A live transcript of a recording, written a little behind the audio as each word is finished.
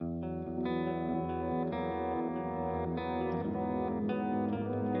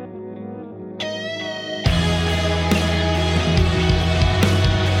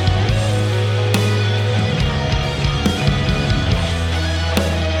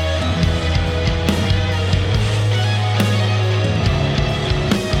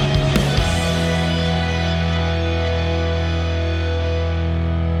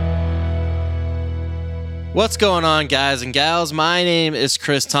What's going on, guys and gals? My name is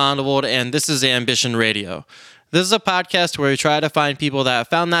Chris Tondevold, and this is Ambition Radio. This is a podcast where we try to find people that have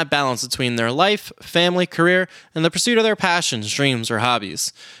found that balance between their life, family, career, and the pursuit of their passions, dreams, or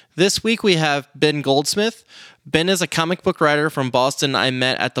hobbies. This week we have Ben Goldsmith. Ben is a comic book writer from Boston I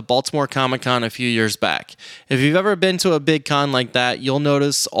met at the Baltimore Comic Con a few years back. If you've ever been to a big con like that, you'll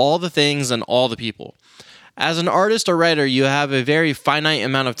notice all the things and all the people. As an artist or writer, you have a very finite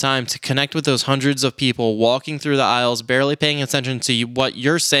amount of time to connect with those hundreds of people walking through the aisles, barely paying attention to what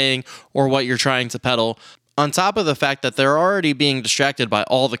you're saying or what you're trying to peddle, on top of the fact that they're already being distracted by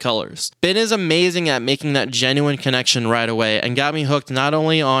all the colors. Ben is amazing at making that genuine connection right away and got me hooked not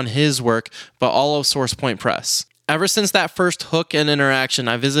only on his work, but all of SourcePoint Press. Ever since that first hook and interaction,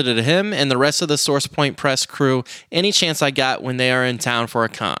 I visited him and the rest of the SourcePoint Press crew any chance I got when they are in town for a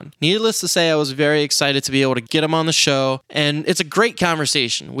con. Needless to say, I was very excited to be able to get him on the show, and it's a great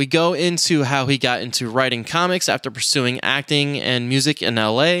conversation. We go into how he got into writing comics after pursuing acting and music in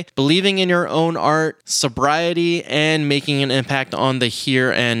LA, believing in your own art, sobriety, and making an impact on the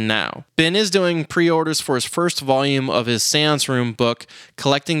here and now. Ben is doing pre-orders for his first volume of his Seance Room book,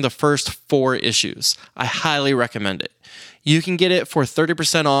 collecting the first 4 issues. I highly recommend it. You can get it for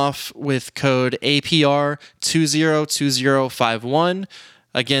 30% off with code APR202051.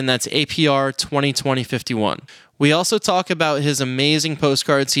 Again, that's APR 202051. We also talk about his amazing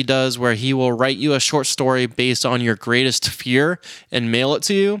postcards he does where he will write you a short story based on your greatest fear and mail it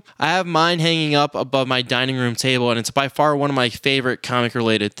to you. I have mine hanging up above my dining room table, and it's by far one of my favorite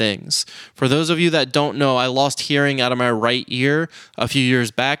comic-related things. For those of you that don't know, I lost hearing out of my right ear a few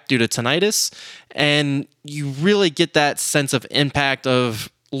years back due to tinnitus, and you really get that sense of impact of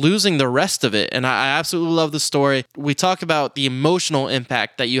losing the rest of it. And I absolutely love the story. We talk about the emotional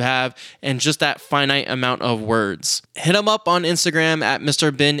impact that you have and just that finite amount of words. Hit him up on Instagram at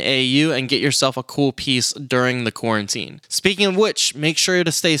Mr. Ben AU and get yourself a cool piece during the quarantine. Speaking of which, make sure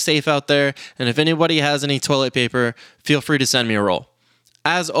to stay safe out there. And if anybody has any toilet paper, feel free to send me a roll.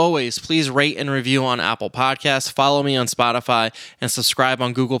 As always, please rate and review on Apple Podcasts, follow me on Spotify, and subscribe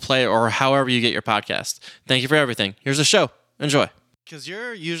on Google Play or however you get your podcast. Thank you for everything. Here's the show. Enjoy. Because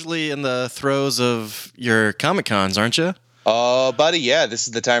you're usually in the throes of your Comic Cons, aren't you? Oh, buddy, yeah, this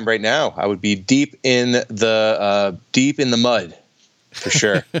is the time right now. I would be deep in the mud, for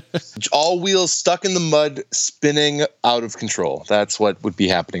sure. All wheels stuck in the mud, spinning out of control. That's what would be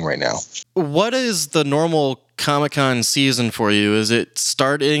happening right now. What is the normal Comic Con season for you? Is it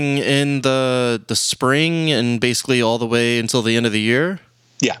starting in the spring and basically all the way until the end of the year?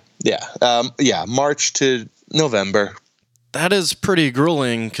 Yeah, March to November. That is pretty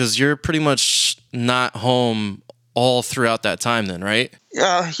grueling because you're pretty much not home all throughout that time then, right?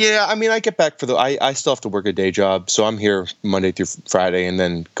 Yeah, I mean, I get back I still have to work a day job, so I'm here Monday through Friday and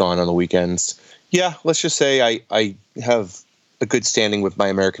then gone on the weekends. Yeah, let's just say I have a good standing with my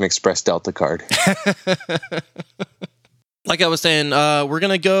American Express Delta card. Like I was saying, we're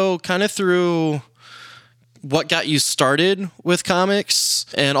going to go kind of through what got you started with comics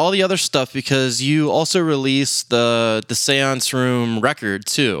and all the other stuff, because you also released the Seance Room record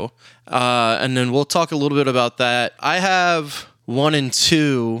too. And then we'll talk a little bit about that. I have 1 and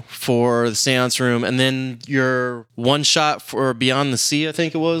 2 for the Seance Room, and then your one shot for Beyond the Sea, I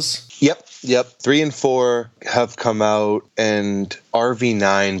think it was. Yep. 3 and 4 have come out, and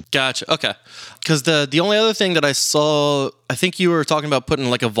RV9. Gotcha. Okay. Because the only other thing that I saw, I think you were talking about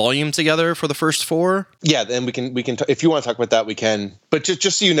putting like a volume together for the first 4. Yeah, then we can if you want to talk about that, we can. But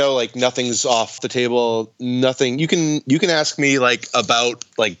just so you know, like, nothing's off the table. Nothing. You can ask me like about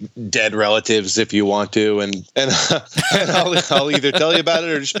like dead relatives if you want to, and I'll either tell you about it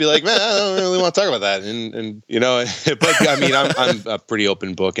or just be like, man, I don't really want to talk about that. And you know, but I mean, I'm a pretty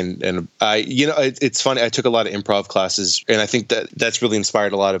open book, and it's funny. I took a lot of improv classes, and I think that's really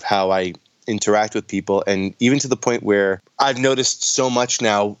inspired a lot of how I interact with people, and even to the point where I've noticed so much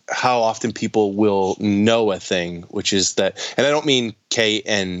now how often people will know a thing, which is that, and I don't mean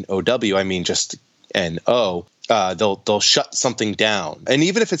KNOW, I mean just NO. They'll shut something down, and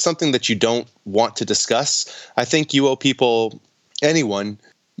even if it's something that you don't want to discuss, I think you owe people, anyone,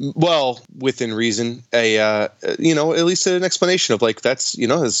 well, within reason, at least an explanation of like, that's,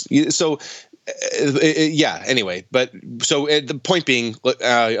 so. Yeah. Anyway, but so the point being,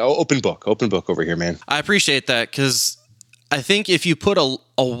 open book over here, man. I appreciate that, because I think if you put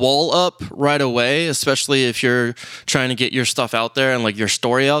a wall up right away, especially if you're trying to get your stuff out there and like your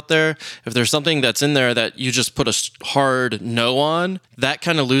story out there. If there's something that's in there that you just put a hard no on, that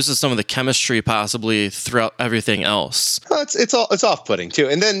kind of loses some of the chemistry possibly throughout everything else. It's off-putting too.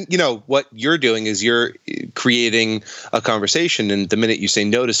 And then, what you're doing is you're creating a conversation, and the minute you say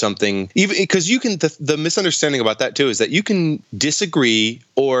no to something, even because you can, the misunderstanding about that too is that you can disagree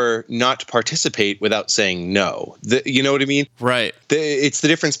or not participate without saying no. You know what I mean? Right. It's the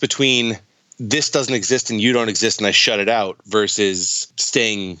difference between this doesn't exist and you don't exist and I shut it out versus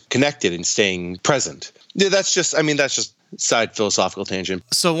staying connected and staying present. Yeah, that's just side philosophical tangent.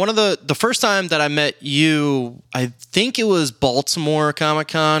 So one of the first time that I met you, I think it was Baltimore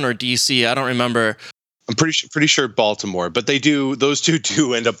Comic-Con or DC. I don't remember. I'm pretty sure Baltimore, but those two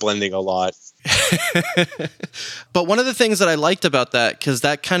do end up blending a lot. But one of the things that I liked about that, because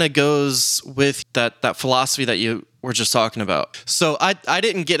that kind of goes with that philosophy that you were just talking about. So I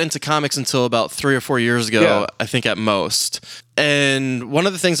didn't get into comics until about 3 or 4 years ago, yeah. I think at most. And one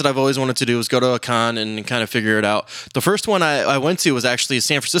of the things that I've always wanted to do was go to a con and kind of figure it out. The first one I went to was actually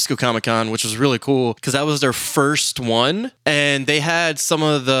San Francisco Comic-Con, which was really cool because that was their first one. And they had some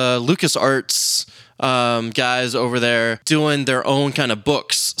of the LucasArts guys over there doing their own kind of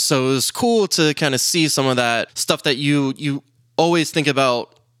books. So it was cool to kind of see some of that stuff that you always think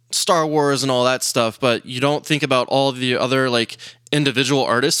about Star Wars and all that stuff, but you don't think about all the other like individual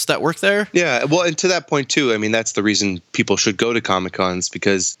artists that work there. Yeah, well, and to that point too, I mean, that's the reason people should go to Comic-Cons,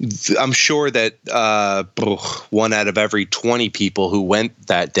 because I'm sure that 1 out of every 20 people who went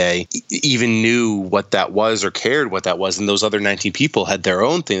that day even knew what that was or cared what that was, and those other 19 people had their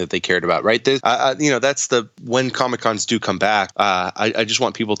own thing that they cared about, right? That's when Comic-Cons do come back. I just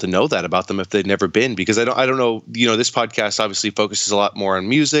want people to know that about them if they've never been, because I don't know. This podcast obviously focuses a lot more on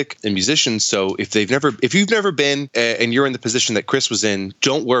music and musicians. So if you've never been and you're in the position that Chris was in,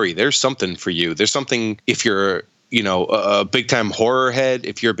 don't worry. There's something for you. There's something if you're a big time horror head,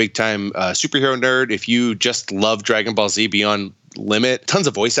 if you're a big time superhero nerd, if you just love Dragon Ball Z Beyond Limit, tons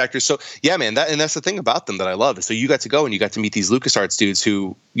of voice actors. So yeah, man, that's the thing about them that I love. So you got to go and you got to meet these LucasArts dudes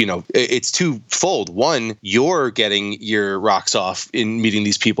who, it's twofold. One, you're getting your rocks off in meeting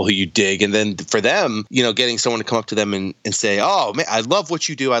these people who you dig. And then for them, getting someone to come up to them and say, oh man, I love what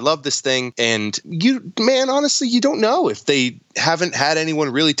you do. I love this thing. And honestly, you don't know if they haven't had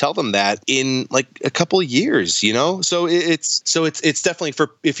anyone really tell them that in like a couple of years, So it's definitely for,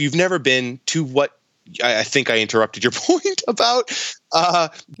 if you've never been to what, I think I interrupted your point about.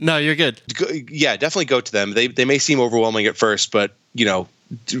 No, you're good. Definitely go to them. They may seem overwhelming at first, but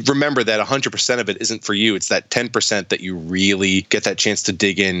remember that 100% of it isn't for you. It's that 10% that you really get that chance to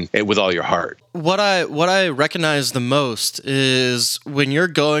dig in with all your heart. What I recognize the most is when you're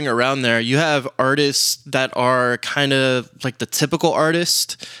going around there, you have artists that are kind of like the typical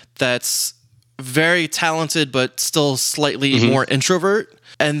artist that's very talented but still slightly more introvert.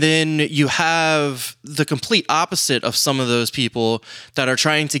 And then you have the complete opposite of some of those people that are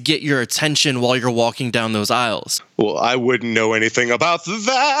trying to get your attention while you're walking down those aisles. Well, I wouldn't know anything about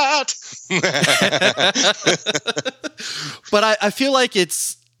that. But I feel like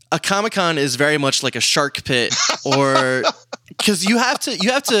a Comic-Con is very much like a shark pit, or because you have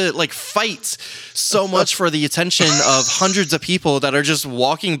to like fight so much for the attention of hundreds of people that are just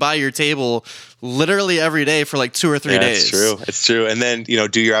walking by your table literally every day for like 2 or 3 days. It's true. And then,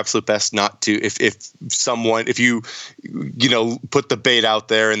 do your absolute best not to, if you put the bait out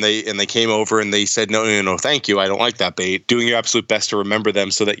there and they came over and they said, no, thank you, I don't like that bait, doing your absolute best to remember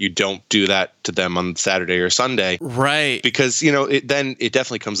them so that you don't do that to them on Saturday or Sunday. Right. Because, it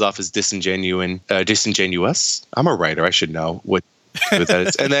definitely comes off as disingenuous. I'm a writer. I should know what that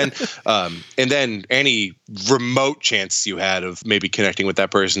is. And then any remote chance you had of maybe connecting with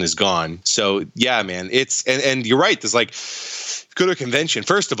that person is gone. So yeah, man, it's and you're right. There's like, go to a convention.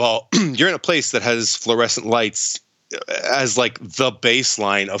 First of all, you're in a place that has fluorescent lights as like the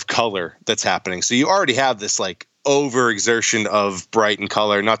baseline of color that's happening. So you already have this like overexertion of bright and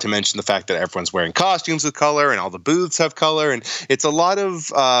color, not to mention the fact that everyone's wearing costumes with color and all the booths have color, and it's a lot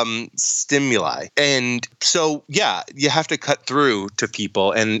of stimuli. And so yeah, you have to cut through to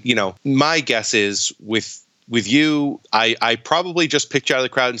people. And my guess is with you, I probably just picked you out of the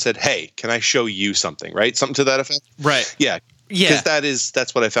crowd and said, hey, can I show you something, right? Something to that effect. Right. Yeah. Yeah, because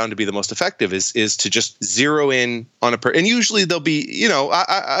that's what I found to be the most effective is to just zero in on a person. And usually there'll be,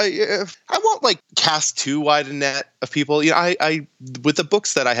 I won't like cast too wide a net of people. I with the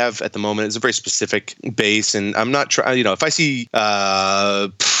books that I have at the moment, it's a very specific base, and I'm not trying. If I see,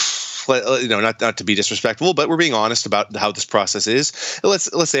 not to be disrespectful, but we're being honest about how this process is. Let's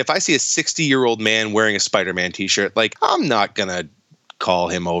say if I see a 60-year-old man wearing a Spider-Man t-shirt, like I'm not gonna call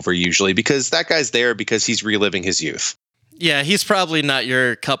him over usually, because that guy's there because he's reliving his youth. Yeah, he's probably not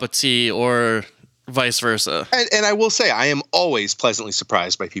your cup of tea, or vice versa. And I will say, I am always pleasantly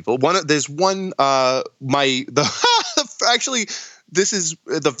surprised by people. Actually, this is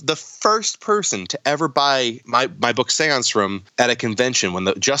the first person to ever buy my book Seance Room at a convention when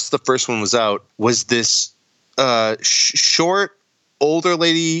just the first one was out, was this short older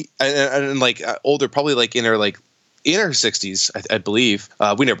lady, and like older, probably like in her 60s, I believe.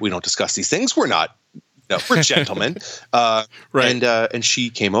 We don't discuss these things. We're not. No, we're gentlemen. Right. And she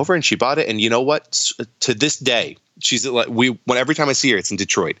came over and she bought it. And you know what? To this day, she's like, every time I see her, it's in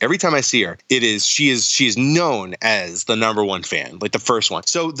Detroit. Every time I see her, she is known as the number one fan, like the first one.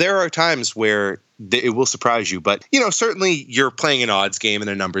 So there are times where it will surprise you, but certainly you're playing an odds game and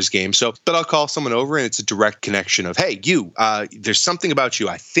a numbers game. So, but I'll call someone over and it's a direct connection of, hey, there's something about you.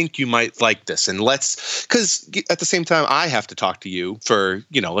 I think you might like this. And because at the same time, I have to talk to you for,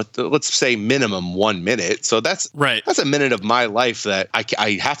 let's say minimum 1 minute. So that's a minute of my life that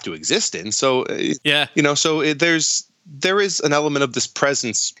I have to exist in. So, yeah, there is an element of this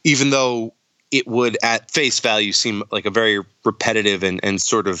presence, even though it would at face value seem like a very repetitive and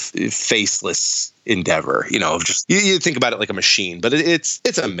sort of faceless endeavor, of just you think about it like a machine, but it's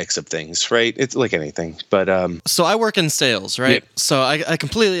a mix of things, right? It's like anything. But so I work in sales, right? Yeah. So I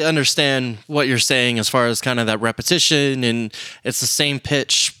completely understand what you're saying as far as kind of that repetition, and it's the same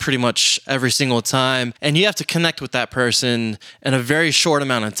pitch pretty much every single time, and you have to connect with that person in a very short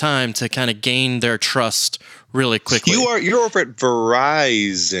amount of time to kind of gain their trust really quickly. You're over at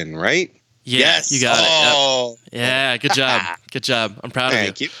Verizon, right? Yeah, yes. You got it. Oh. Yep. Yeah, good job. Good job. I'm proud of you.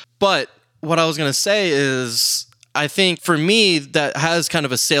 Thank you. But what I was going to say is, I think for me, that has kind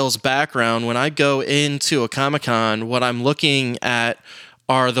of a sales background. When I go into a Comic-Con, what I'm looking at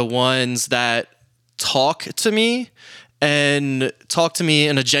are the ones that talk to me in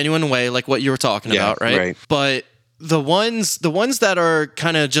a genuine way, like what you were talking about, right? But the ones that are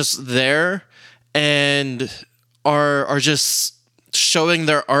kind of just there and are just showing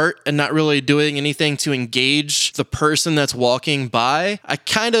their art and not really doing anything to engage the person that's walking by,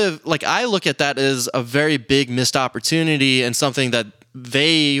 I look at that as a very big missed opportunity and something that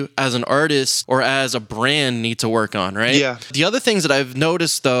they as an artist or as a brand need to work on, right? Yeah. The other things that I've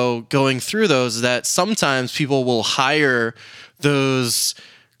noticed though going through those is that sometimes people will hire those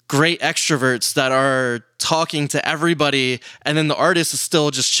great extroverts that are talking to everybody, and then the artist is still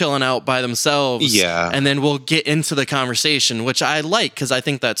just chilling out by themselves. Yeah. And then we'll get into the conversation, which I like because I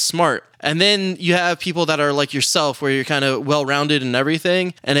think that's smart. And then you have people that are like yourself, where you're kind of well-rounded in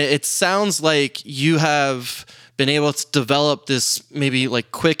everything. And it sounds like you have been able to develop this maybe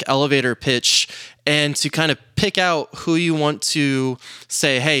like quick elevator pitch and to kind of pick out who you want to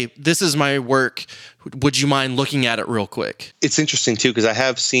say, hey, this is my work. Would you mind looking at it real quick? It's interesting, too, because I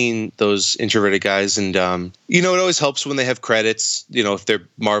have seen those introverted guys, and, it always helps when they have credits, if they're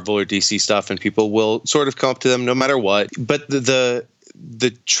Marvel or DC stuff, and people will sort of come up to them no matter what. But the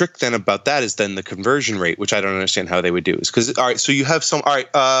trick then about that is then the conversion rate, which I don't understand how they would do. Is because, all right, so you have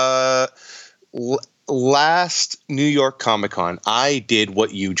last New York Comic-Con, I did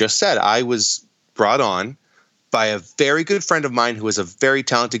what you just said. I was brought on by a very good friend of mine who is a very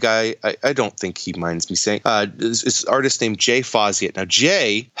talented guy. I don't think he minds me saying. This artist named Jay Fawziet. Now,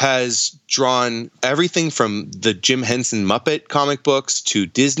 Jay has drawn everything from the Jim Henson Muppet comic books to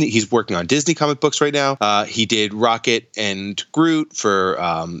Disney. He's working on Disney comic books right now. He did Rocket and Groot for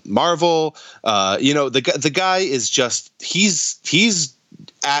Marvel. The guy is just he's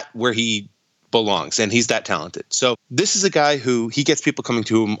at where he belongs, and he's that talented. So this is a guy who he gets people coming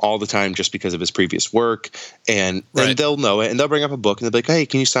to him all the time just because of his previous work, and they'll know it, and they'll bring up a book and they'll be like, hey,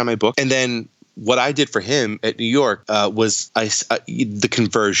 can you sign my book? And then what I did for him at New York was the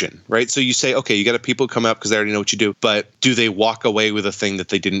conversion, right? So you say, okay, you got people come up because they already know what you do, but do they walk away with a thing that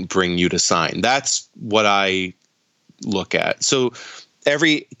they didn't bring you to sign? That's what I look at. So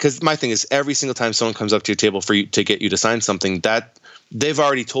because my thing is, every single time someone comes up to your table for you to get you to sign something, that they've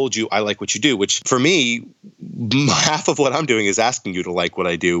already told you, I like what you do, which for me, half of what I'm doing is asking you to like what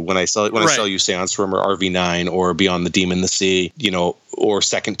I do when I sell you Seance Room or RV9 or Beyond the Demon the Sea, or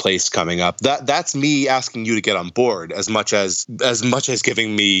Second Place coming up. That's me asking you to get on board as much as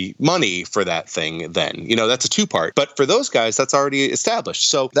giving me money for that thing then. That's a two-part. But for those guys, that's already established.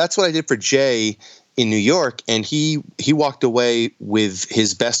 So that's what I did for Jay in New York, and he walked away with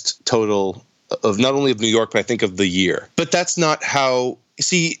his best total of not only of New York, but I think of the year. But that's not how,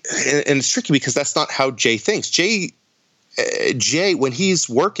 and it's tricky because that's not how Jay thinks. Jay Jay, when he's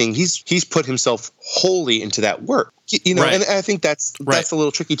working, he's put himself wholly into that work. You know, Right. and I think that's a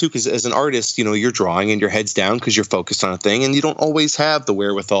little tricky too, because as an artist, you know, you're drawing and your head's down because you're focused on a thing, and you don't always have the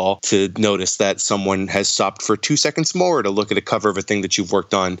wherewithal to notice that someone has stopped for 2 seconds more to look at a cover of a thing that you've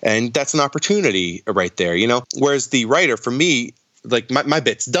worked on, and that's an opportunity right there, you know. Whereas the writer, for me, like my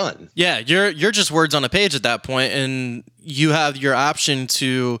bit's done. Yeah, you're just words on a page at that point, and you have your option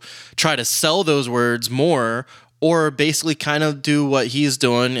to try to sell those words more, or basically kind of do what he's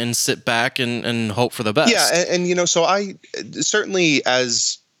doing and sit back and hope for the best. Yeah, and you know, so I certainly,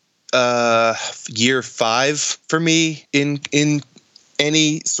 as year 5 for me in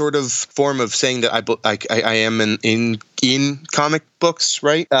any sort of form of saying that I am in comic books,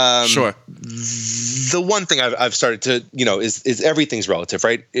 right? Sure. The one thing I've started to, you know, is everything's relative,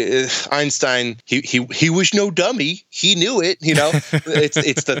 right? Einstein, he was no dummy. He knew it, you know.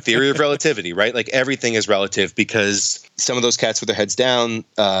 It's the theory of relativity, right? Like everything is relative, because some of those cats with their heads down,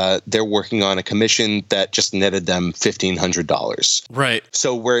 they're working on a commission that just netted them $1,500. Right.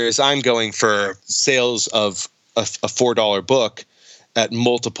 So whereas I'm going for sales of a $4 book at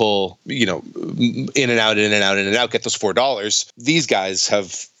multiple, you know, in and out, get those $4. These guys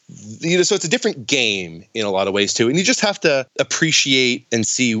have, you know, so it's a different game in a lot of ways too. And you just have to appreciate and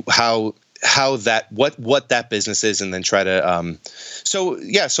see how that, what that business is, and then try to, I mean,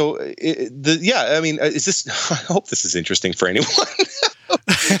 is this, I hope this is interesting for anyone.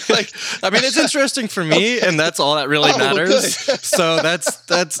 Like, I mean, it's interesting for me, and that's all that really matters. So that's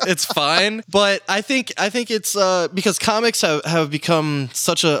it's fine. But I think it's because comics have become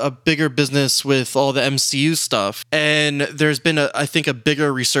such a bigger business with all the MCU stuff, and there's been I think a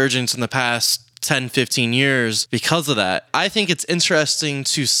bigger resurgence in the past 10, 15 years because of that. I think it's interesting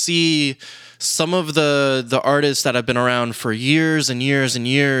to see some of the artists that have been around for years and years and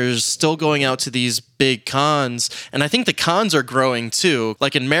years still going out to these big cons. And I think the cons are growing too.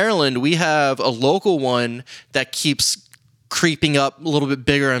 Like in Maryland, we have a local one that keeps creeping up a little bit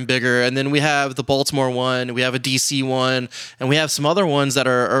bigger and bigger. And then we have the Baltimore one, we have a DC one, and we have some other ones that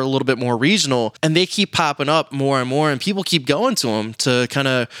are a little bit more regional. And they keep popping up more and more, and people keep going to them to kind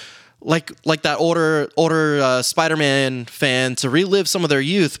of like that older Spider-Man fan to relive some of their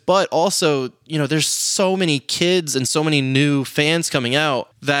youth. But also, you know, there's so many kids and so many new fans coming out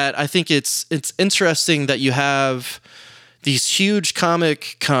that I think it's interesting that you have these huge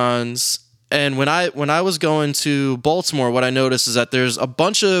comic cons. And when I was going to Baltimore, what I noticed is that there's a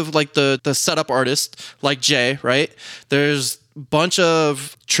bunch of like the setup artists like Jay, right? There's bunch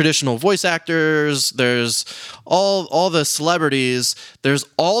of traditional voice actors, there's all the celebrities, there's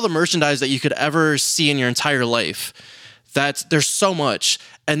all the merchandise that you could ever see in your entire life. There's so much.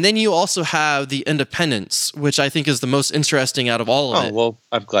 And then you also have the independents, which I think is the most interesting out of all of it. Oh, well,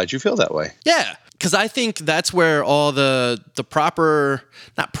 I'm glad you feel that way. Yeah, because I think that's where all the proper,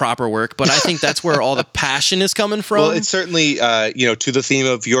 not proper work, but I think that's where all the passion is coming from. Well, it's certainly, to the theme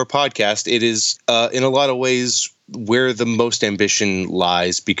of your podcast, it is in a lot of ways where the most ambition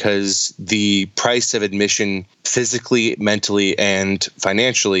lies, because the price of admission physically, mentally, and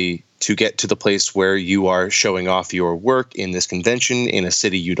financially to get to the place where you are showing off your work in this convention in a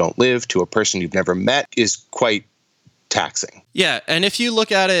city you don't live to a person you've never met is quite taxing. Yeah, and if you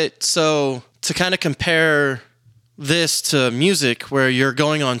look at it, so to kind of compare this to music, where you're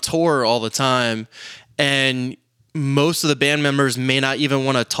going on tour all the time and most of the band members may not even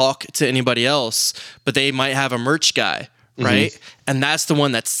want to talk to anybody else, but they might have a merch guy, right? Mm-hmm. And that's the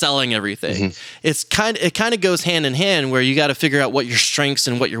one that's selling everything. Mm-hmm. It kind of goes hand in hand, where you got to figure out what your strengths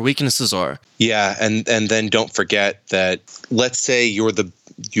and what your weaknesses are. Yeah, and then don't forget that, let's say you're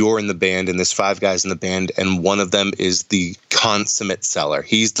in the band and there's 5 guys in the band and one of them is the consummate seller.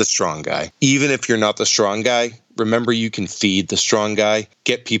 He's the strong guy. Even if you're not the strong guy, remember you can feed the strong guy,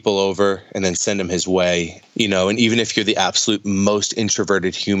 get people over, and then send him his way. You know, and even if you're the absolute most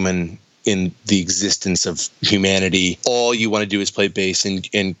introverted human in the existence of humanity, all you want to do is play bass,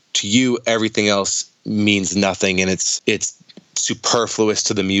 and to you everything else means nothing, and it's superfluous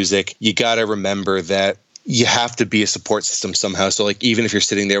to the music. You got to remember that you have to be a support system somehow. So like, even if you're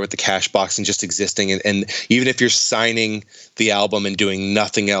sitting there with the cash box and just existing, and even if you're signing the album and doing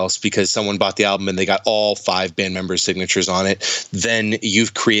nothing else because someone bought the album and they got all 5 band members' signatures on it, then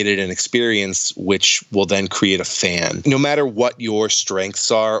you've created an experience which will then create a fan. No matter what your strengths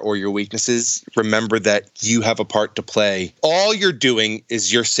are or your weaknesses, remember that you have a part to play. All you're doing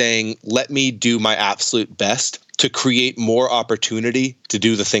is you're saying, let me do my absolute best to create more opportunity to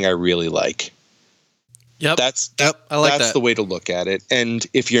do the thing I really like. Yep. That's that. The way to look at it. And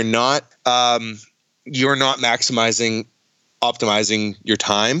if you're not optimizing your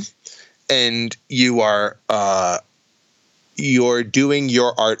time, and you are you're doing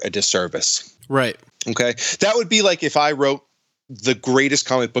your art a disservice. Right. Okay. That would be like if I wrote the greatest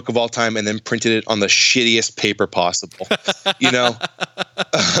comic book of all time and then printed it on the shittiest paper possible.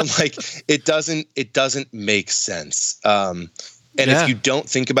 Like it doesn't make sense. And if you don't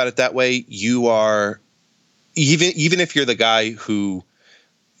think about it that way, you are even if you're the guy who,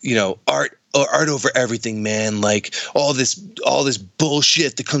 art over everything, man. Like all this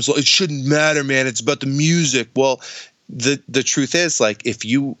bullshit that comes, it shouldn't matter, man. It's about the music. Well, the truth is, like, if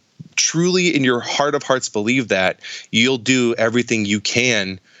you truly in your heart of hearts believe that, you'll do everything you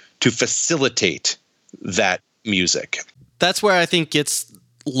can to facilitate that music. That's where I think gets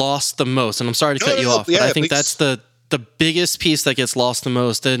lost the most. And I'm sorry to cut you off, but I think that's the biggest piece that gets lost the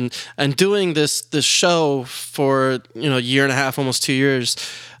most. And doing this show for a year and a half, almost 2 years,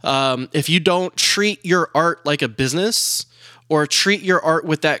 if you don't treat your art like a business or treat your art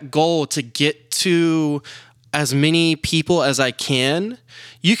with that goal to get to as many people as I can,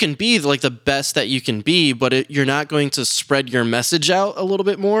 you can be like the best that you can be, but you're not going to spread your message out a little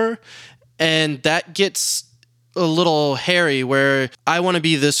bit more. And that gets a little hairy, where I want to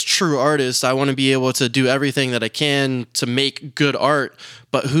be this true artist. I want to be able to do everything that I can to make good art,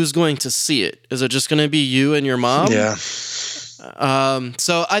 but who's going to see it? Is it just going to be you and your mom? Yeah.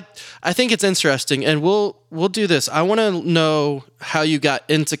 So I think it's interesting, and we'll do this. I want to know how you got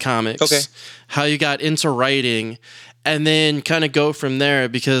into comics, okay, how you got into writing, and then kind of go from there,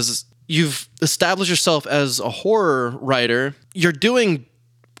 because you've established yourself as a horror writer. You're doing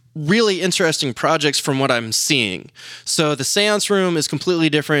really interesting projects from what I'm seeing. So the Seance Room is completely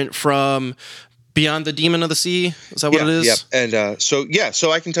different from Beyond the Demon of the Sea. Is that what it is? Yeah. And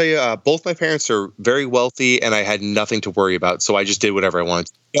so I can tell you, both my parents are very wealthy, and I had nothing to worry about. So I just did whatever I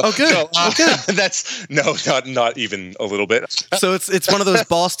wanted. Oh, good. Good. That's not even a little bit. So it's one of those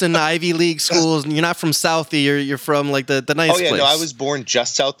Boston Ivy League schools, and you're not from Southie. You're from like the nice place. No, I was born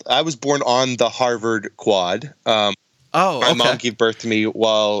just south. I was born on the Harvard Quad. My mom gave birth to me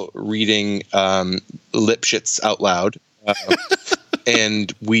while reading Lipschitz out loud.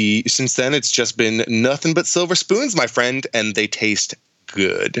 And since then, it's just been nothing but silver spoons, my friend, and they taste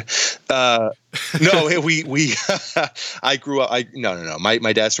good. I grew up. No.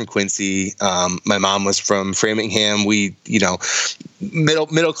 My dad's from Quincy. My mom was from Framingham. We,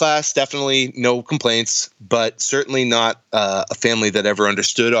 middle class, definitely no complaints, but certainly not a family that ever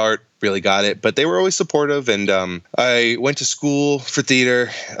understood art, really got it. But they were always supportive, and I went to school for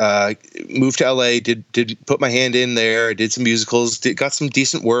theater. Moved to LA. Did put my hand in there. Did some musicals. Got some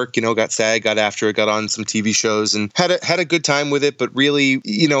decent work. Got SAG. Got after it. Got on some TV shows, and had a good time with it. But really,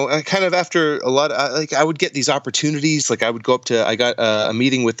 kind of after a lot, I would get these opportunities. Like I would go up to. I got a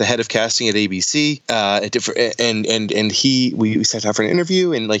meeting with the head of casting at ABC. We sat down for an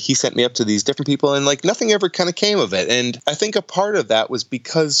interview, and like he sent me up to these different people, and like nothing ever kind of came of it. And I think a part of that was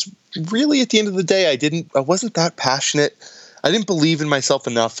because really at the end of the day, I wasn't that passionate. I didn't believe in myself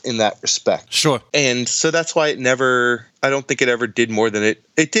enough in that respect. Sure. And so that's why I don't think it ever did more than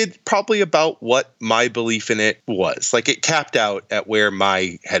it did probably about what my belief in it was. Like it capped out at where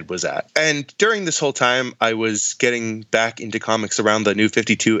my head was at. And during this whole time, I was getting back into comics around the New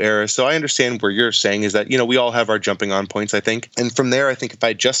 52 era. So I understand where you're saying is that, we all have our jumping on points, I think. And from there, I think if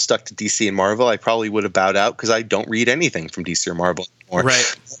I just stuck to DC and Marvel, I probably would have bowed out because I don't read anything from DC or Marvel anymore.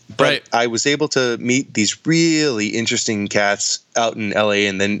 Right. But I was able to meet these really interesting cats out in LA,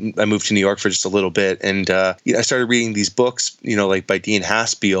 and then I moved to New York for just a little bit. And I started reading these books, like by Dean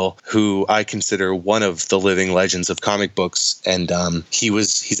Haspiel, who I consider one of the living legends of comic books. And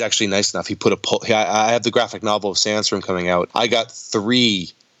he's actually nice enough. He put I have the graphic novel of Seance Room coming out. I got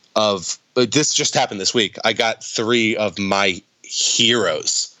this just happened this week. I got 3 of my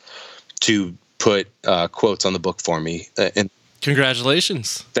heroes to put quotes on the book for me. And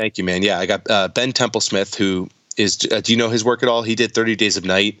congratulations. Thank you, man. Yeah, I got Ben Templesmith, who is, do you know his work at all? He did 30 Days of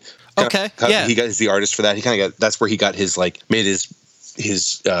Night. Yeah. He's the artist for that. He kind of that's where he got his, made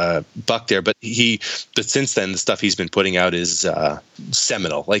his buck there. But since then, the stuff he's been putting out is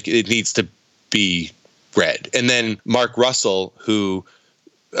seminal. Like it needs to be read. And then Mark Russell, who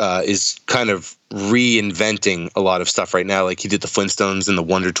is kind of reinventing a lot of stuff right now. Like he did the Flintstones and the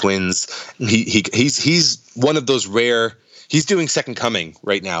Wonder Twins. He's one of those rare. He's doing Second Coming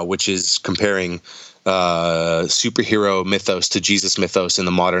right now, which is comparing superhero mythos to Jesus mythos in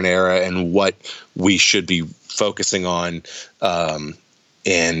the modern era and what we should be focusing on.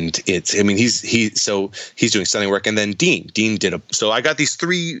 And he's doing stunning work. And then Dean so I got these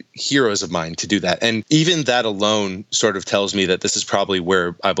 3 heroes of mine to do that. And even that alone sort of tells me that this is probably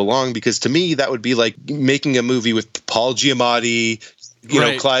where I belong, because to me, that would be like making a movie with Paul Giamatti,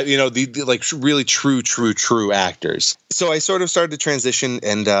 Right. Clive, the like really true actors. So I sort of started to transition,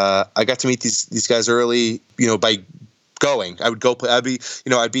 and I got to meet these guys early, by going. I would go play. I'd be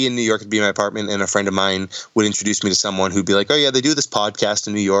in New York, I'd be in my apartment, and a friend of mine would introduce me to someone who'd be like, oh yeah, they do this podcast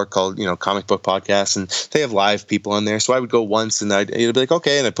in New York called, Comic Book Podcast, and they have live people on there. So I would go once, and it'd be like,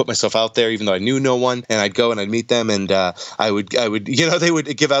 okay, and I'd put myself out there, even though I knew no one, and I'd go and I'd meet them, and I would, they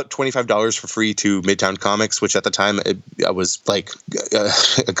would give out $25 for free to Midtown Comics, which at the time I was like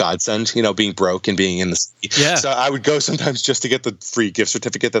a godsend, being broke and being in the city. Yeah. So I would go sometimes just to get the free gift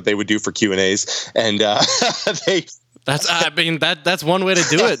certificate that they would do for Q&As, and they. That's one way to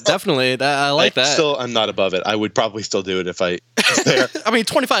do it. Definitely. I like that. Still, I'm not above it. I would probably still do it if I was there. I mean,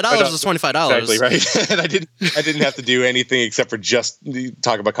 $25 is $25. Exactly, right. And I didn't have to do anything except for just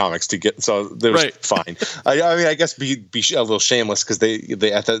talk about comics to get, so it was fine. I guess be a little shameless, because they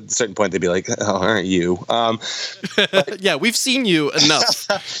at a certain point they'd be like, oh, aren't you? Yeah, we've seen you enough.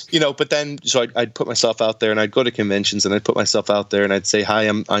 But then, so I'd put myself out there, and I'd go to conventions, and I'd put myself out there, and I'd say, hi,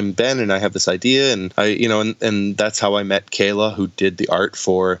 I'm Ben, and I have this idea, and and that's how I met Kayla, who did the art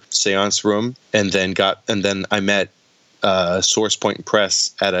for Seance Room, and then I met Source Point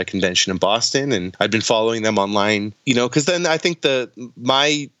Press at a convention in Boston, and I'd been following them online, because then I think the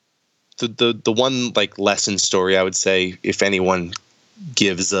one like lesson story I would say, if anyone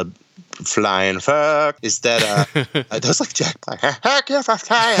gives a flying fuck, is that that was like Jack Black.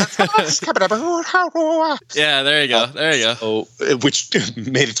 Yeah, there you go. Oh, which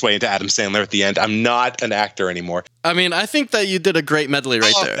made its way into Adam Sandler at the end. I'm not an actor anymore. I mean, I think that you did a great medley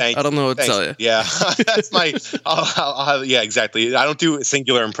right there. I don't know what to tell you. Yeah, that's my. Yeah, exactly. I don't do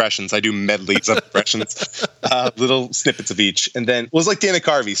singular impressions. I do medleys of impressions, little snippets of each, and then it's like Dana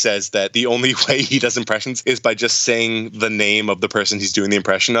Carvey says that the only way he does impressions is by just saying the name of the person he's doing the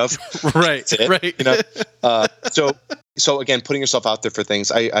impression of. Right. Right. So again, putting yourself out there for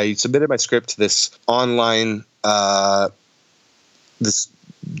things. I submitted my script to this online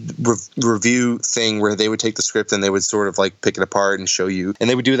review thing where they would take the script and they would sort of like pick it apart and show you, and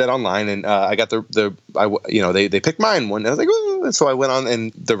they would do that online. And I got they picked mine one. And I was like, ooh. And so I went on,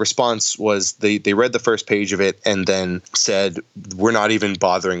 and the response was they read the first page of it and then said, we're not even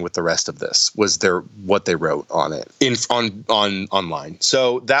bothering with the rest of this. Was what they wrote on it online.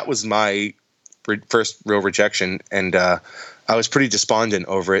 So that was my first real rejection, and I was pretty despondent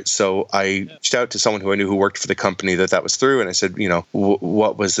over it. So I reached out to someone who I knew who worked for the company that was through. And I said,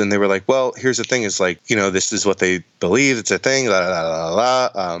 what was, and they were like, well, here's the thing is like, this is what they believe. It's a thing,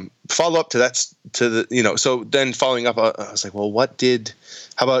 follow up to that, so then following up, I was like, well,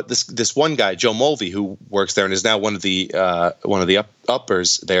 how about this one guy, Joe Mulvey, who works there and is now one of the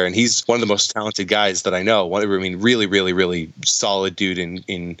uppers there. And he's one of the most talented guys that I know. I mean, really, really, really solid dude in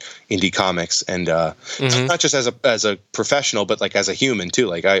indie comics. And not just as a professional, but like as a human too.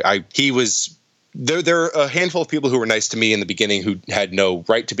 Like he was, there are a handful of people who were nice to me in the beginning who had no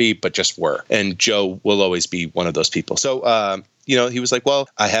right to be, but just were. And Joe will always be one of those people. So, he was like, well,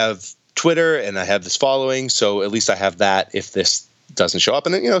 I have Twitter and I have this following, so at least I have that if this doesn't show up.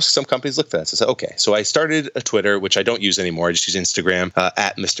 And then, some companies look for that. So I said, okay. So I started a Twitter, which I don't use anymore. I just use Instagram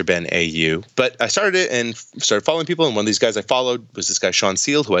at Mr. Ben AU. But I started it and started following people. And one of these guys I followed was this guy, Sean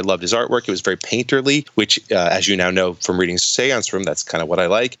Seale, who I loved his artwork. It was very painterly, which, as you now know from reading Seance Room, that's kind of what I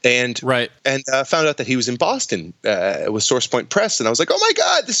like. And found out that he was in Boston with Source Point Press. And I was like, oh my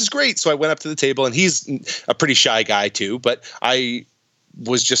God, this is great. So I went up to the table, and he's a pretty shy guy too, but I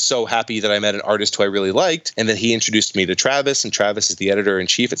was just so happy that I met an artist who I really liked, and then he introduced me to Travis, and Travis is the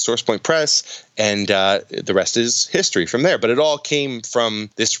editor-in-chief at Source Point Press, and the rest is history from there. But it all came from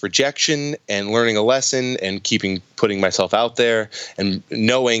this rejection and learning a lesson and putting myself out there and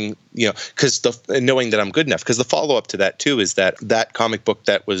knowing, knowing that I'm good enough. Because the follow-up to that too is that comic book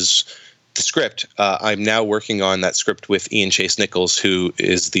that was the script, I'm now working on that script with Ian Chase Nichols, who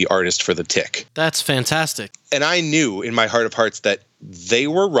is the artist for The Tick. That's fantastic. And I knew in my heart of hearts that they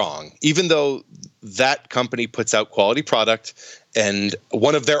were wrong, even though that company puts out quality product. And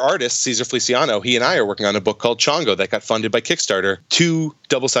one of their artists, Cesar Feliciano, he and I are working on a book called Chongo that got funded by Kickstarter. 2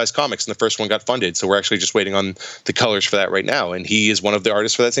 double-sized comics, and the first one got funded. So we're actually just waiting on the colors for that right now. And he is one of the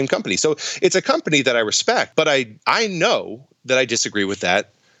artists for that same company. So it's a company that I respect, but I know that I disagree with that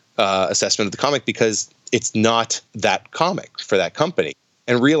assessment of the comic because it's not that comic for that company,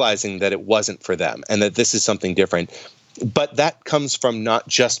 and realizing that it wasn't for them and that this is something different. But that comes from not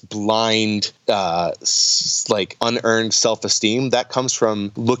just blind, unearned self-esteem. That comes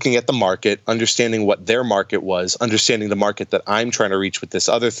from looking at the market, understanding what their market was, understanding the market that I'm trying to reach with this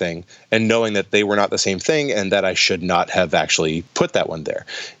other thing, and knowing that they were not the same thing and that I should not have actually put that one there.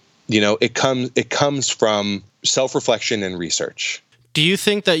 It comes from self-reflection and research. Do you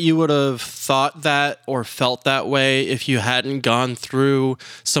think that you would have thought that or felt that way if you hadn't gone through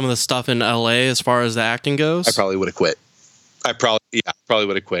some of the stuff in LA as far as the acting goes? I probably would have quit. I probably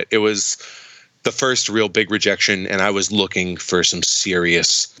would have quit. It was the first real big rejection, and I was looking for some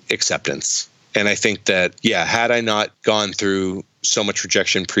serious acceptance. And I think that, had I not gone through so much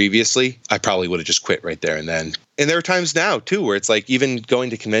rejection previously, I probably would have just quit right there and then. And there are times now too where it's like, even going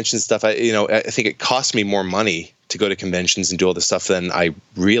to conventions stuff, I think it costs me more money to go to conventions and do all this stuff than I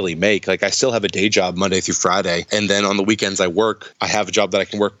really make. Like, I still have a day job Monday through Friday, and then on the weekends I work. I have a job that I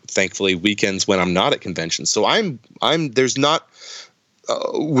can work, thankfully, weekends when I'm not at conventions. So there's not,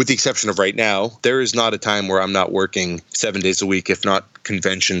 with the exception of right now, there is not a time where I'm not working 7 days a week, if not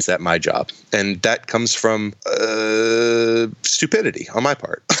conventions at my job. And that comes from stupidity on my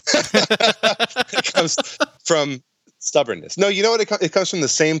part. It comes from stubbornness. No, you know what? It comes from the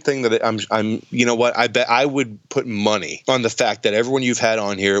same thing that I'm, you know what? I bet I would put money on the fact that everyone you've had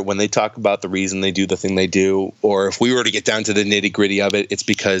on here, when they talk about the reason they do the thing they do, or if we were to get down to the nitty gritty of it, it's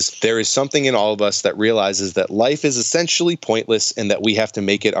because there is something in all of us that realizes that life is essentially pointless and that we have to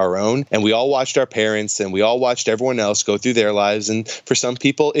make it our own. And we all watched our parents and we all watched everyone else go through their lives. And for some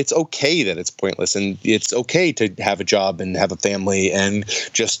people, it's okay that it's pointless, and it's okay to have a job and have a family and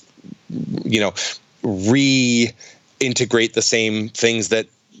just, reintegrate the same things that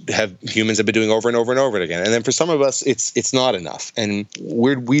humans have been doing over and over and over again. And then for some of us, it's not enough. And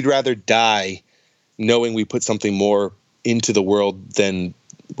we'd rather die knowing we put something more into the world than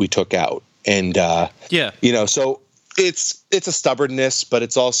we took out. And, so it's a stubbornness, but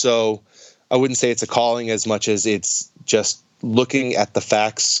it's also, I wouldn't say it's a calling as much as it's just looking at the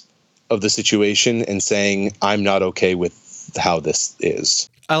facts of the situation and saying, I'm not okay with how this is.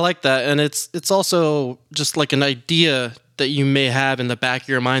 I like that. And it's also just like an idea that you may have in the back of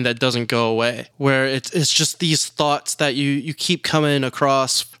your mind that doesn't go away, where it's just these thoughts that you keep coming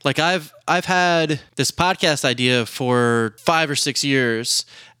across. Like I've had this podcast idea for 5 or 6 years.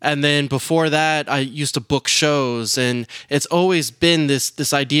 And then before that, I used to book shows, and it's always been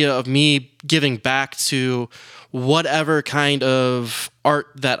this idea of me giving back to whatever kind of art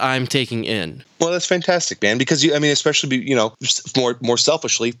that I'm taking in. Well, that's fantastic, man, because especially, more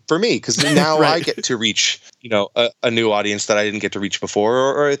selfishly for me, because now Right. I get to reach, a new audience that I didn't get to reach before,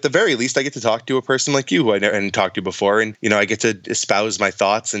 or at the very least, I get to talk to a person like you who I never hadn't talked to before. And, I get to espouse my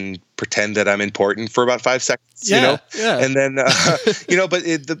thoughts and pretend that I'm important for about 5 seconds, Yeah. and then,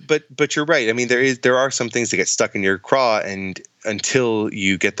 but you're right. I mean, there are some things that get stuck in your craw, and until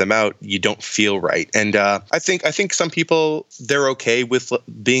you get them out, you don't feel right. And I think some people, they're okay with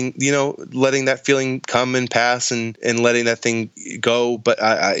being, letting that feeling come and pass and letting that thing go. But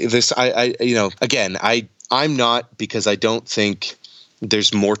I'm not, because I don't think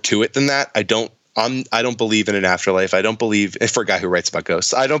there's more to it than that. I don't believe in an afterlife. I don't believe, for a guy who writes about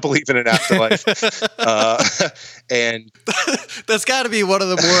ghosts, I don't believe in an afterlife. And that's got to be one of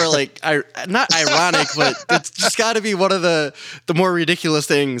the more not ironic, but it's just got to be one of the more ridiculous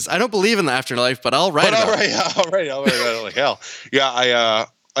things. I don't believe in the afterlife, but I'll write about it. I'll write about it like hell. Yeah, I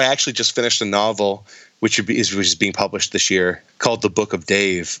actually just finished a novel which is being published this year called The Book of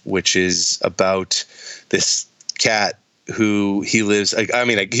Dave, which is about this cat who he lives.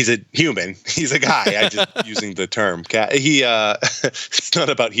 He's a human. He's a guy. I just using the term cat. It's not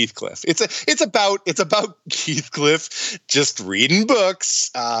about Heathcliff. It's about Heathcliff just reading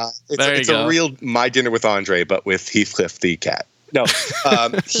books. It's a real My Dinner with Andre, but with Heathcliff the cat. No,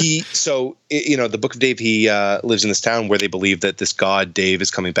 the Book of Dave, he lives in this town where they believe that this god Dave is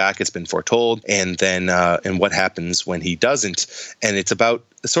coming back. It's been foretold. And then, and what happens when he doesn't. And it's about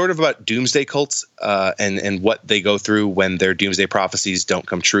doomsday cults and what they go through when their doomsday prophecies don't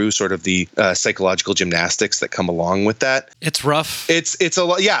come true, sort of the psychological gymnastics that come along with that. It's rough. It's a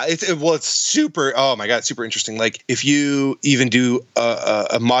lot. Yeah. It's super. Oh my God. Super interesting. Like if you even do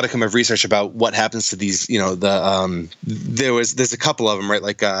a modicum of research about what happens to these, there's a couple of them, right?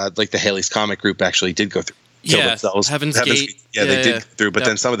 Like the Haley's Comic Group actually did go through. Heaven's Gate. Yeah, they did through, but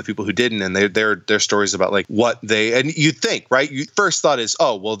then some of the people who didn't, and their stories about like what they, and you'd think, right? Your first thought is,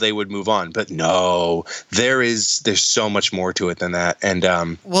 oh, well, they would move on, but no, there's so much more to it than that. And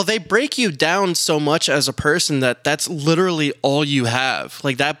well, they break you down so much as a person that's literally all you have.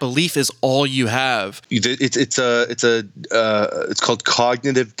 Like that belief is all you have. It's called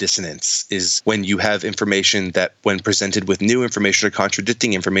cognitive dissonance. Is when you have information that, when presented with new information or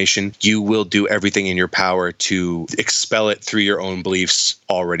contradicting information, you will do everything in your power power to expel it through your own beliefs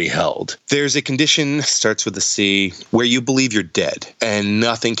already held. There's a condition, starts with a C, where you believe you're dead and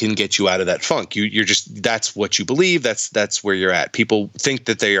nothing can get you out of that funk. You're just, that's what you believe. That's where you're at. People think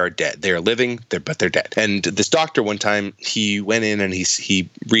that they are dead. They are living, but they're dead. And this doctor one time, he went in and he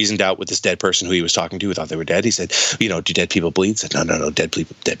reasoned out with this dead person who he was talking to who thought they were dead. He said, do dead people bleed? He said, no, dead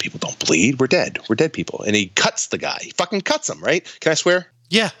people don't bleed. We're dead. We're dead people. And he cuts the guy. He fucking cuts him, right? Can I swear?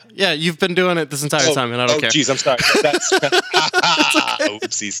 Yeah, you've been doing it this entire time, and I don't care. Oh, geez, I'm sorry. That's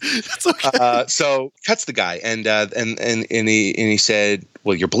oopsies. It's okay. So cuts the guy, and he said,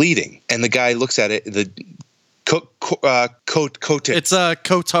 "Well, you're bleeding." And the guy looks at it. The It's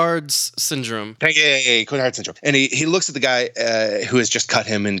Cotard's syndrome. Yeah, Cotard syndrome. And he looks at the guy who has just cut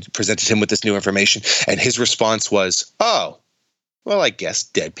him and presented him with this new information, and his response was, "Oh, well, I guess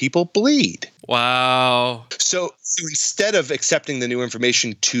dead people bleed." Wow. So instead of accepting the new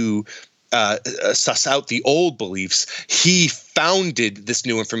information to suss out the old beliefs, he founded this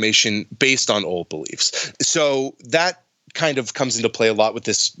new information based on old beliefs. So that kind of comes into play a lot with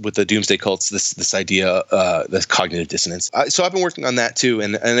the doomsday cults, this idea, this cognitive dissonance. So I've been working on that too.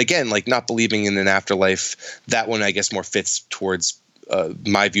 And again, like not believing in an afterlife, that one I guess more fits towards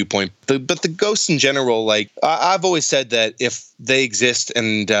my viewpoint. But the ghosts in general, like I've always said that if they exist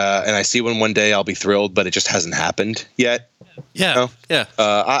and I see one day, I'll be thrilled, but it just hasn't happened yet. Yeah.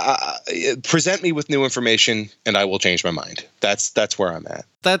 Present me with new information and I will change my mind. That's where I'm at.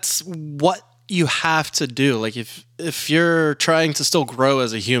 That's what you have to do. Like if you're trying to still grow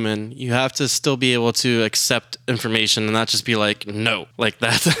as a human, you have to still be able to accept information and not just be like, no, like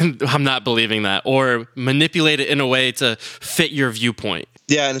that. I'm not believing that, or manipulate it in a way to fit your viewpoint.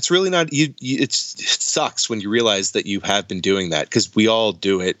 Yeah, and it's really not. It sucks when you realize that you have been doing that, because we all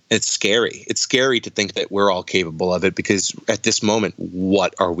do it. It's scary. It's scary to think that we're all capable of it, because at this moment,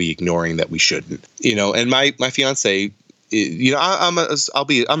 what are we ignoring that we shouldn't? And my fiance,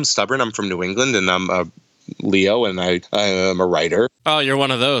 I'm stubborn. I'm from New England, and I'm a Leo, and I am a writer. Oh, you're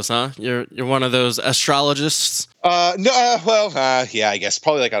one of those, huh? You're one of those astrologists. Yeah, I guess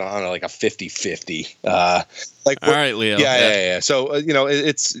probably like, I don't know, like a 50-50. All right, Leo. Yeah. So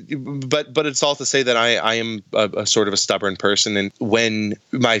but it's all to say that I am a sort of a stubborn person, and when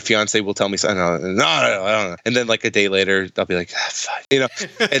my fiance will tell me something, no, I don't know, and then like a day later I'll be like, fuck,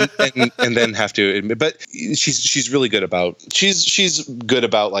 and then have to admit. But she's really good about she's good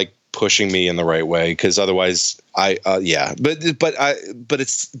about like pushing me in the right way, because otherwise but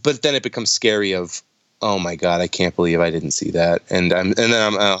then it becomes scary of, oh my God, I can't believe I didn't see that. And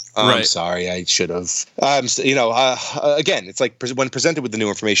then I'm sorry, I should have. Again, it's like when presented with the new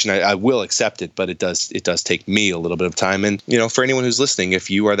information, I will accept it, but it does take me a little bit of time. And for anyone who's listening, if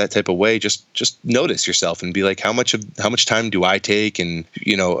you are that type of way, just notice yourself and be like, how much time do I take? And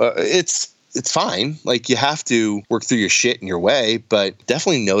it's fine. Like, you have to work through your shit in your way, but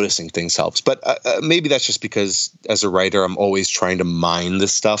definitely noticing things helps. But maybe that's just because as a writer, I'm always trying to mine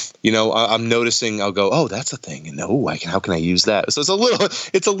this stuff. I'm noticing, I'll go, oh, that's a thing. And how can I use that? So it's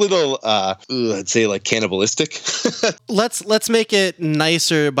a little, I'd say like cannibalistic. Let's make it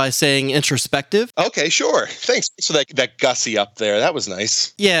nicer by saying introspective. Okay, sure. Thanks for that gussy up there. That was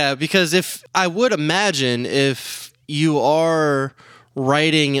nice. Yeah, because I would imagine if you are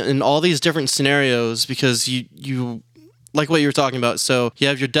writing in all these different scenarios, because you like what you were talking about. So you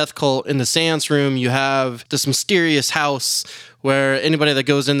have your death cult in the seance room, you have this mysterious house where anybody that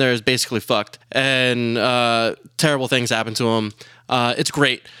goes in there is basically fucked, and terrible things happen to them. It's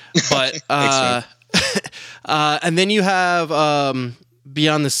great. But and then you have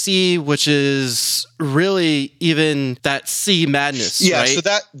Beyond the Sea, which is really even that sea madness. Yeah, right? So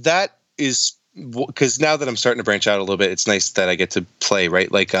that is, because now that I'm starting to branch out a little bit, it's nice that I get to play,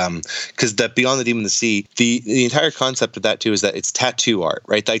 right? Like, because that Beyond the Demon of the Sea, the entire concept of that too is that it's tattoo art,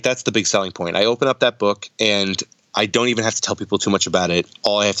 right? Like, that's the big selling point. I open up that book and I don't even have to tell people too much about it.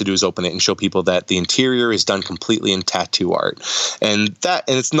 All I have to do is open it and show people that the interior is done completely in tattoo art, and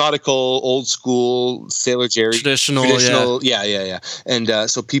it's nautical, old school, Sailor Jerry, traditional, yeah. And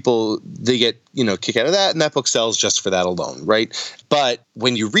so people, they get kick out of that, and that book sells just for that alone, right? But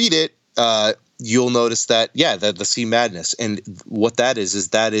when you read it, you'll notice that, the sea madness, and what that is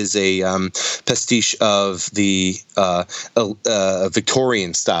a pastiche of the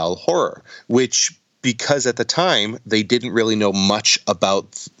Victorian style horror, which, because at the time they didn't really know much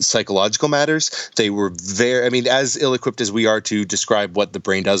about psychological matters, they were as ill-equipped as we are to describe what the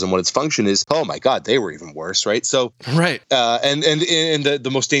brain does and what its function is. Oh my God, they were even worse, right? So, right, and in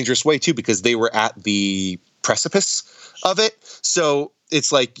the most dangerous way too, because they were at the precipice of it. So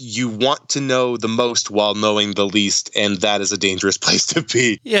it's like you want to know the most while knowing the least, and that is a dangerous place to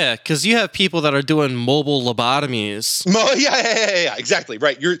be. Yeah, because you have people that are doing mobile lobotomies. Yeah, exactly,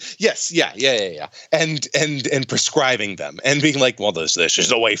 right. Yeah, and prescribing them and being like, well, this is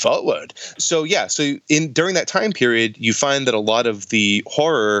the way forward. So during that time period, you find that a lot of the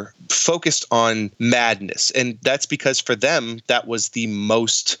horror focused on madness, and that's because for them that was the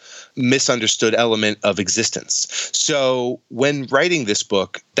most misunderstood element of existence. So when writing this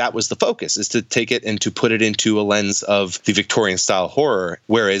book, that was the focus, is to take it and to put it into a lens of the Victorian style horror,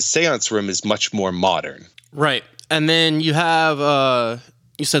 whereas Seance Room is much more modern. Right. And then you have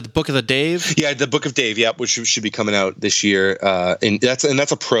you said the Book of the Dave? Yeah, the Book of Dave, which should be coming out this year. And that's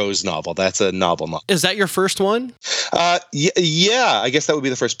a prose novel. That's a novel. Is that your first one? Yeah, I guess that would be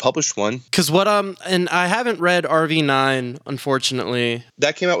the first published one. Because and I haven't read RV9, unfortunately.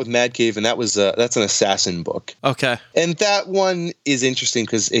 That came out with Mad Cave, and that's an assassin book. Okay. And that one is interesting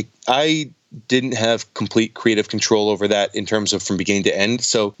because I didn't have complete creative control over that in terms of from beginning to end.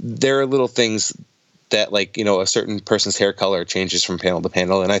 So there are little things that, like, a certain person's hair color changes from panel to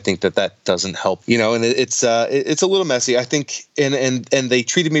panel, and I think that doesn't help, and it's a little messy, I think, and they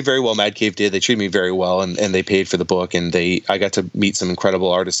treated me very well. Mad Cave did. They treated me very well, and they paid for the book, and I got to meet some incredible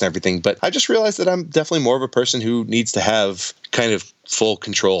artists and everything, but I just realized that I'm definitely more of a person who needs to have kind of full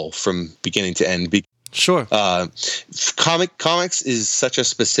control from beginning to end. Sure. Comics is such a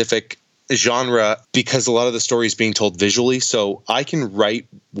specific genre because a lot of the story is being told visually. So I can write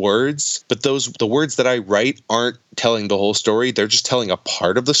words, but the words that I write aren't telling the whole story. They're just telling a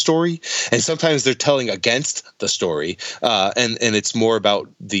part of the story. And sometimes they're telling against the story. And it's more about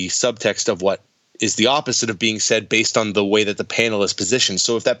the subtext of what is the opposite of being said based on the way that the panel is positioned.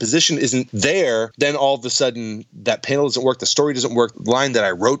 So if that position isn't there, then all of a sudden that panel doesn't work. The story doesn't work. The line that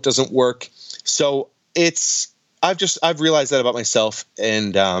I wrote doesn't work. So I've realized that about myself,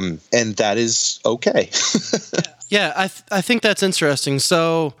 and that is okay. Yeah, I think that's interesting.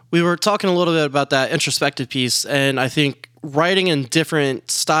 So we were talking a little bit about that introspective piece, and I think writing in different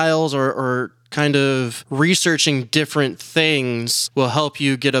styles or kind of researching different things will help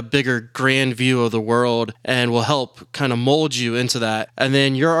you get a bigger grand view of the world and will help kind of mold you into that. And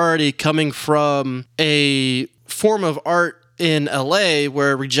then you're already coming from a form of art in LA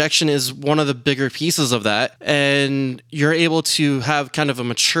where rejection is one of the bigger pieces of that, and you're able to have kind of a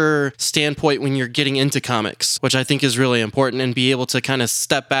mature standpoint when you're getting into comics, which I think is really important, and be able to kind of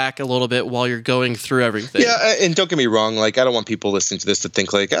step back a little bit while you're going through everything. Yeah, and don't get me wrong, like, I don't want people listening to this to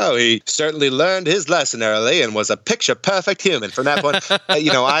think like, oh, he certainly learned his lesson early and was a picture perfect human from that point.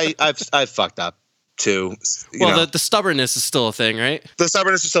 I've fucked up too. The stubbornness is still a thing, right? The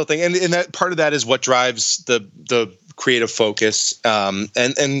stubbornness is still a thing, and that part of that is what drives the creative focus.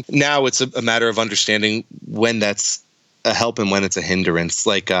 And now it's a matter of understanding when that's a help and when it's a hindrance.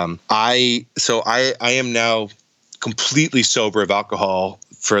 Like I am now completely sober of alcohol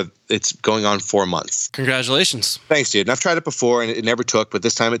for it's going on 4 months. Congratulations. Thanks, dude. And I've tried it before and it never took, but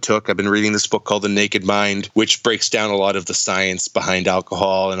this time it took. I've been reading this book called The Naked Mind, which breaks down a lot of the science behind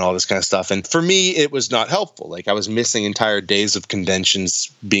alcohol and all this kind of stuff. And for me, it was not helpful. Like, I was missing entire days of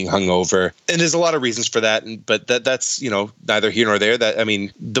conventions, being hungover. And there's a lot of reasons for that. But that's, neither here nor there.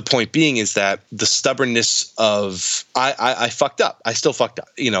 The point being is that the stubbornness of I fucked up. I still fucked up,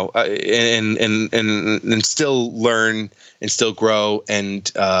 and still learn and still grow and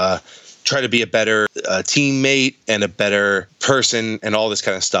try to be a better teammate and a better person and all this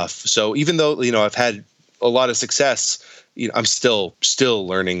kind of stuff. So even though, I've had a lot of success, I'm still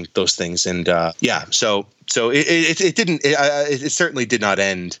learning those things. And so it certainly did not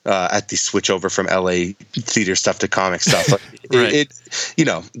end at the switch over from LA theater stuff to comic stuff. Right.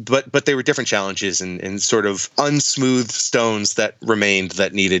 But they were different challenges and sort of unsmooth stones that remained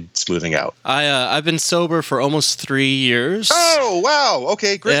that needed smoothing out. I've been sober for almost 3 years. Oh, wow.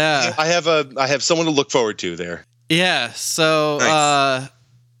 Okay, great. Yeah. I have someone to look forward to there. Yeah. So, Nice.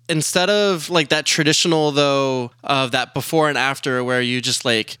 Instead of like that traditional though of that before and after where you just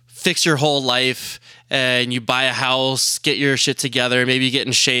like fix your whole life and you buy a house, get your shit together, maybe get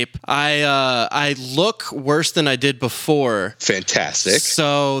in shape. I look worse than I did before. Fantastic.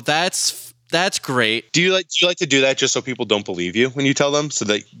 So that's great. Do you like to do that just so people don't believe you when you tell them, so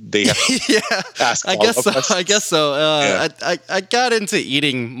that they have to Yeah, ask? I guess so. Yeah. I got into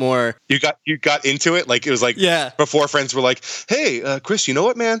eating more. You got into it, like it was like before friends were like, "Hey, Chris, you know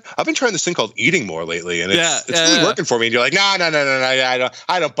what, man? I've been trying this thing called eating more lately, and it's really working for me." And you're like, "No,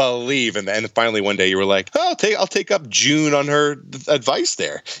 I don't believe." And finally one day you were like, "Oh, I'll take up June on her advice."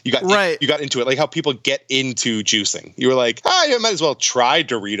 There, you got into it, like how people get into juicing. You were like, "You might as well try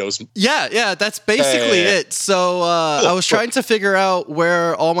Doritos." Yeah. yeah, that's basically it. So I was trying to figure out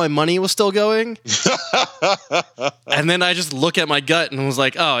where all my money was still going. And then I just look at my gut and was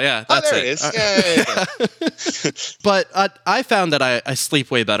like, oh, yeah, that's there it is. Yeah. But I found that I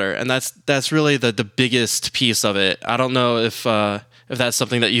sleep way better. And that's really the biggest piece of it. I don't know if that's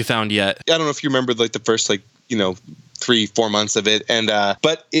something that you found yet. I don't know if you remember like the first 3-4 months of it, and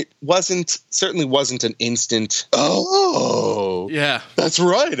but it certainly wasn't an instant. Oh, yeah, that's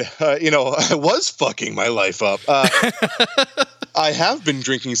right. I was fucking my life up. I have been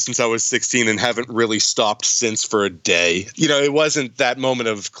drinking since I was 16 and haven't really stopped since for a day. It wasn't that moment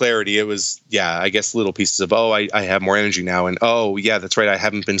of clarity. It was, I guess little pieces of, I have more energy now. And, that's right. I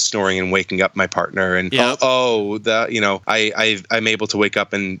haven't been snoring and waking up my partner. And, yep. I'm able to wake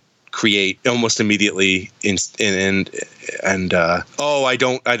up and create almost immediately I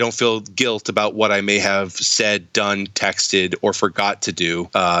don't feel guilt about what I may have said, done, texted, or forgot to do,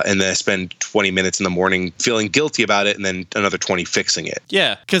 and then I spend 20 minutes in the morning feeling guilty about it and then another 20 fixing it.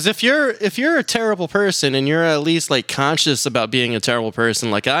 Yeah, because if you're a terrible person and you're at least like conscious about being a terrible person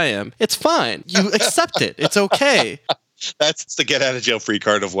like I am, it's fine. You accept it. It's okay. That's the get out of jail free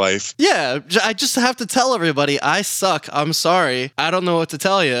card of life. Yeah, I just have to tell everybody I suck. I'm sorry. I don't know what to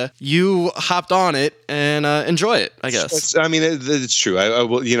tell you. You hopped on it and enjoy it, I guess. It's true. I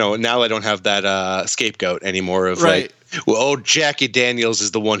will. Now I don't have that scapegoat anymore of right. Old Jackie Daniels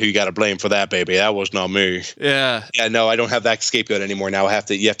is the one who you got to blame for that, baby. That was not me. Yeah. Yeah, no, I don't have that scapegoat anymore. Now you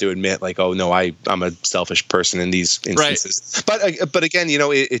have to admit, like, oh no, I'm a selfish person in these instances. Right. But again,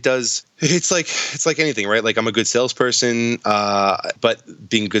 it does. It's like anything, right? Like I'm a good salesperson, but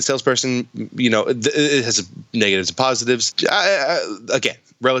being a good salesperson, it has negatives and positives. Again,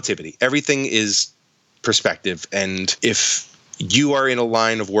 relativity. Everything is perspective, and if you are in a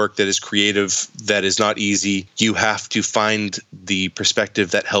line of work that is creative, that is not easy, you have to find the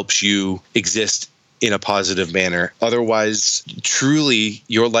perspective that helps you exist in a positive manner. Otherwise, truly,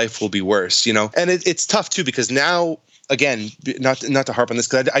 your life will be worse, And it's tough too, because now, again, not to harp on this,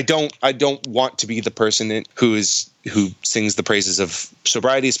 because I don't want to be the person who sings the praises of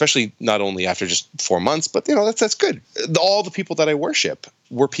sobriety, especially not only after just 4 months, but that's good. All the people that I worship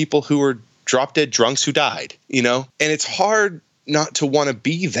were people who were drop dead drunks who died, and it's hard not to want to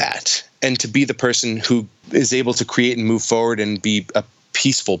be that and to be the person who is able to create and move forward and be a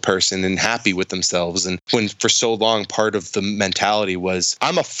peaceful person and happy with themselves. And when for so long part of the mentality was,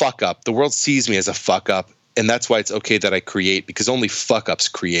 I'm a fuck up. The world sees me as a fuck up. And that's why it's okay that I create, because only fuck ups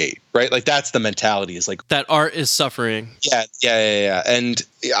create, right? Like that's the mentality, is like that art is suffering. Yeah. And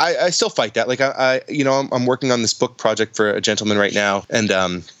I still fight that. Like I'm working on this book project for a gentleman right now,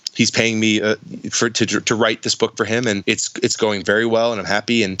 and he's paying me to write this book for him, and it's going very well, and I'm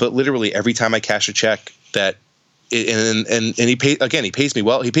happy. But literally every time I cash a check, and he pays me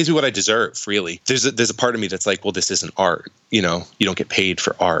well. He pays me what I deserve. Really, there's a part of me that's like, well, this isn't art. You don't get paid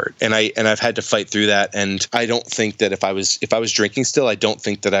for art, and I've had to fight through that. And I don't think that if I was drinking still, I don't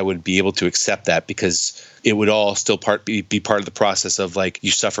think that I would be able to accept that, because it would all still be part of the process of like,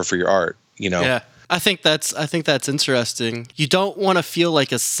 you suffer for your art. Yeah. I think that's interesting. You don't want to feel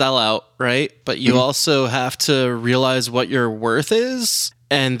like a sellout, right? But you also have to realize what your worth is,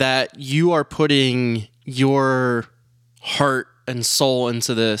 and that you are putting your heart and soul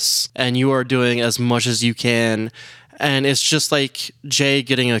into this, and you are doing as much as you can. And it's just like Jay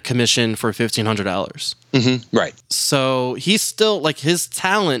getting a commission for $1,500. Mm-hmm. Right. So he's still, like, his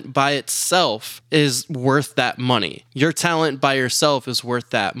talent by itself is worth that money. Your talent by yourself is worth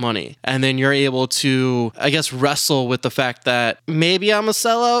that money. And then you're able to, I guess, wrestle with the fact that maybe I'm a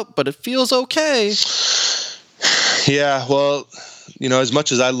sellout, but it feels okay. Yeah. Well, as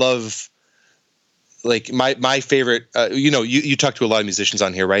much as I love, like my favorite, you talk to a lot of musicians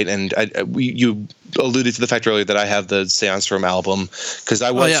on here, right? And you alluded to the fact earlier that I have the Seance Room album, because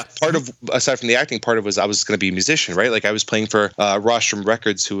I was part of, aside from the acting part of it, was I was going to be a musician, right? Like I was playing for Rostrum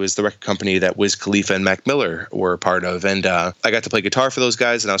Records, who is the record company that Wiz Khalifa and Mac Miller were a part of. And I got to play guitar for those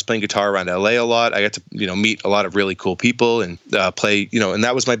guys, and I was playing guitar around LA a lot. I got to, meet a lot of really cool people and play, and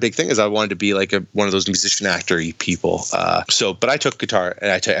that was my big thing, is I wanted to be like one of those musician actor-y people. But I took guitar,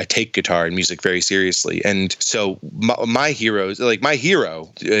 and I take guitar and music very seriously. And so my hero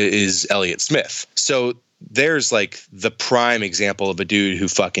is Elliott Smith. So there's like the prime example of a dude who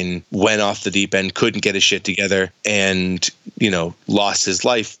fucking went off the deep end, couldn't get his shit together, and, lost his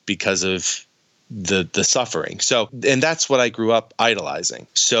life because of the suffering. So, and that's what I grew up idolizing.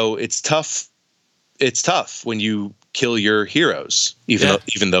 So it's tough when you kill your heroes,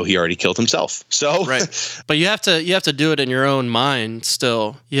 even though he already killed himself. So right, but you have to do it in your own mind.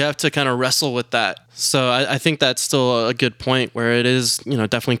 Still, you have to kind of wrestle with that. So I think that's still a good point, where it is,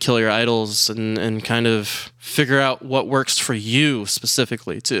 definitely kill your idols and kind of figure out what works for you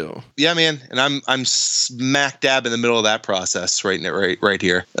specifically too. Yeah, man, and I'm smack dab in the middle of that process right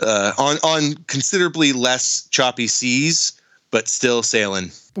here, on considerably less choppy seas, but still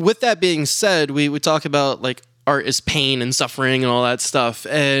sailing. With that being said, we talk about like art is pain and suffering and all that stuff,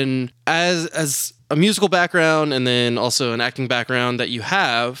 and as a musical background and then also an acting background that you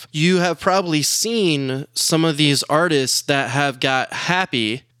have probably seen some of these artists that have got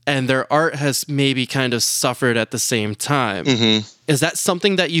happy and their art has maybe kind of suffered at the same time. Mm-hmm. Is that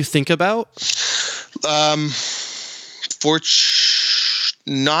something that you think about?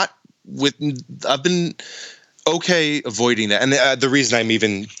 Not with. I've been okay avoiding that, and the reason I'm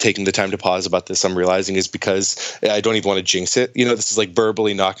even taking the time to pause about this, I'm realizing, is because I don't even want to jinx it. This is like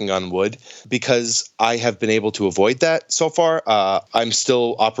verbally knocking on wood, because I have been able to avoid that so far. I'm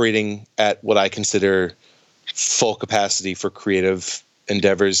still operating at what I consider full capacity for creative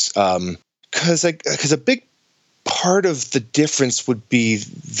endeavors, because a big part of the difference would be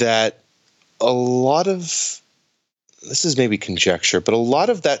that a lot of, this is maybe conjecture, but a lot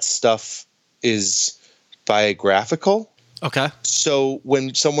of that stuff is biographical. Okay. So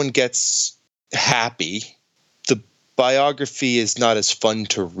when someone gets happy, the biography is not as fun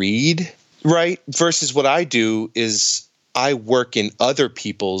to read, right? Versus what I do is I work in other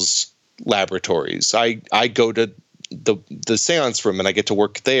people's laboratories. I go to the seance room and I get to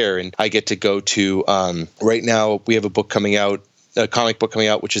work there, and I get to go to right now we have a comic book coming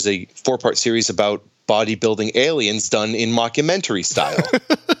out, which is a 4-part series about bodybuilding aliens done in mockumentary style.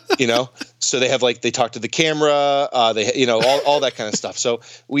 So they have they talk to the camera, they all that kind of stuff. So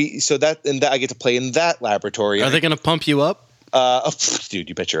I get to play in that laboratory. Are they going to pump you up? Dude,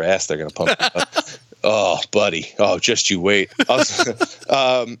 you bet your ass they're going to pump you up. Oh, buddy. Oh, just you wait.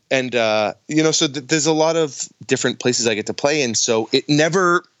 So there's a lot of different places I get to play in. So it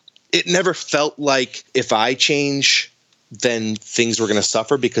never felt like if I change, then things were going to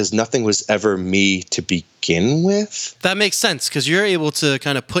suffer, because nothing was ever me to begin with. That makes sense, because you're able to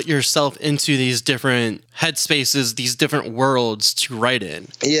kind of put yourself into these different headspaces, these different worlds to write in.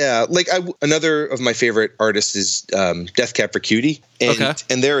 Yeah, another of my favorite artists is Death Cab for Cutie,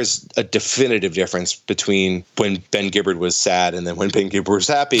 and there is a definitive difference between when Ben Gibbard was sad and then when Ben Gibbard was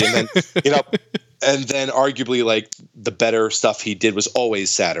happy, and then and then arguably the better stuff he did was always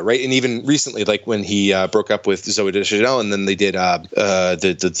sadder, right? And even recently, when he broke up with Zooey Deschanel, and then they did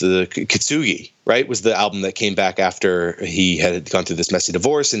the Kitsugi, right? Was the album that came back after he had gone through this messy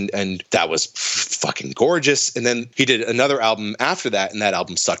divorce, and that was fucking gorgeous. And then he did another album after that, and that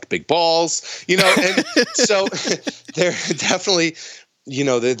album sucked big balls, and so there definitely,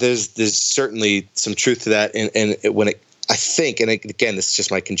 there's certainly some truth to that. And when I think, and again, this is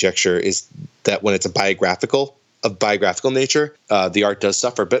just my conjecture, is that when it's a biographical nature, the art does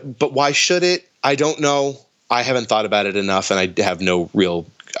suffer. But why should it? I don't know. I haven't thought about it enough, and I have no real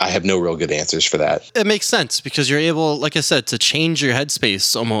good answers for that. It makes sense, because you're able, like I said, to change your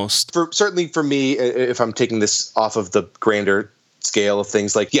headspace almost. Certainly for me, if I'm taking this off of the grander scale of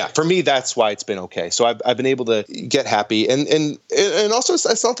things, for me, that's why it's been okay. So I've been able to get happy, and also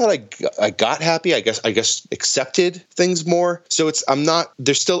it's not that I got happy. I guess accepted things more. So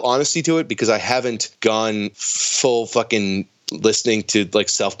there's still honesty to it, because I haven't gone full fucking listening to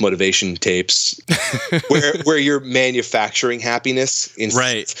self-motivation tapes where you're manufacturing happiness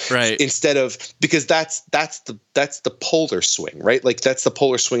instead of, because that's the polar swing, right? That's the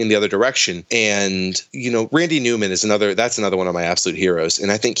polar swing in the other direction. And Randy Newman is another one of my absolute heroes,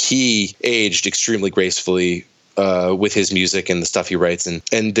 and I think he aged extremely gracefully with his music and the stuff he writes, and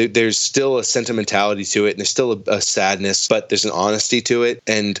there's still a sentimentality to it, and there's still a sadness, but there's an honesty to it.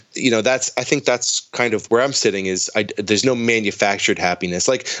 And I think that's kind of where I'm sitting, is there's no manufactured happiness.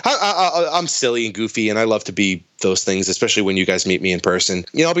 I'm silly and goofy, and I love to be those things, especially when you guys meet me in person.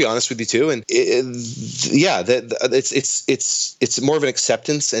 I'll be honest with you too, and it's more of an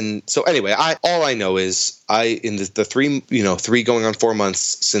acceptance. And so anyway, all I know is in the 3 going on 4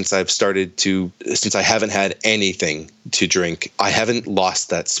 months since I haven't had anything to drink, I haven't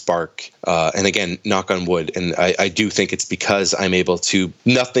lost that spark. And again, knock on wood. And I do think it's because I'm able to,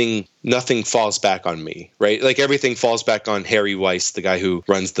 nothing nothing falls back on me, right? Like everything falls back on Harry Weiss, the guy who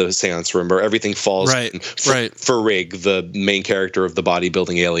runs the seance room, or everything falls on Farig, the main character of the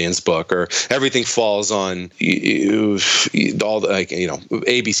bodybuilding aliens book, or everything falls on all the, like,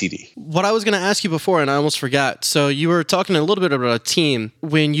 ABCD. What I was going to ask you before, and I almost forgot. So you were talking a little bit about a team.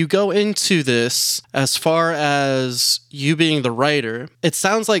 When you go into this, as far as you being the writer, it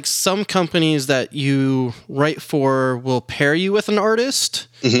sounds like some companies that you write for will pair you with an artist.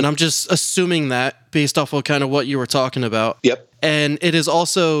 Mm-hmm. And I'm just assuming that based off of kind of what you were talking about. Yep. And it is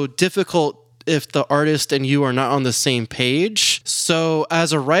also difficult if the artist and you are not on the same page. So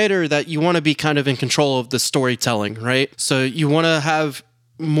as a writer, that you want to be kind of in control of the storytelling, right? So you want to have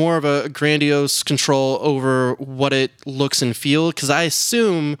more of a grandiose control over what it looks and feels. Because I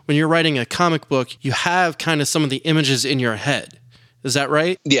assume when you're writing a comic book, you have kind of some of the images in your head. Is that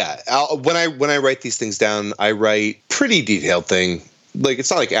right? Yeah. When I write these things down, I write pretty detailed thing. Like,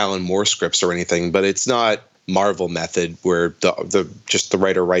 it's not like Alan Moore scripts or anything, but it's not Marvel method where the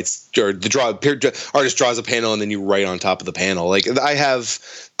writer writes, or artist draws a panel and then you write on top of the panel. Like, I've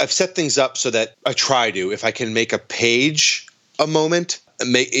set things up so that I try to, if I can make a page a moment,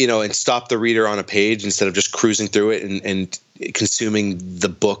 and stop the reader on a page instead of just cruising through it and consuming the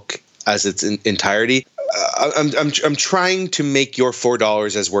book as its entirety. I'm trying to make your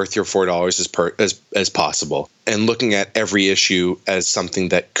 $4 as worth your $4 as possible, and looking at every issue as something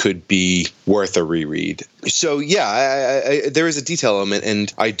that could be worth a reread. So yeah, there is a detail element,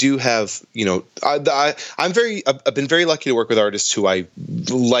 and I do have, I've been very lucky to work with artists who I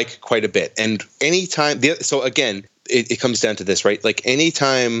like quite a bit, and anytime. So again, it comes down to this, right? Like,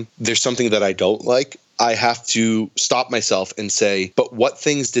 anytime there's something that I don't like, I have to stop myself and say, but what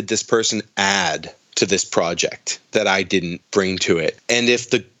things did this person add to this project that I didn't bring to it? And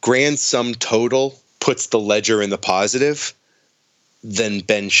if the grand sum total puts the ledger in the positive, then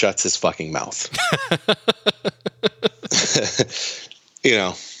Ben shuts his fucking mouth.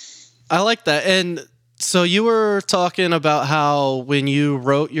 I like that. And so you were talking about how when you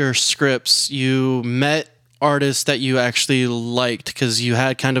wrote your scripts, you met artists that you actually liked because you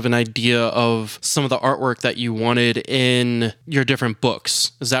had kind of an idea of some of the artwork that you wanted in your different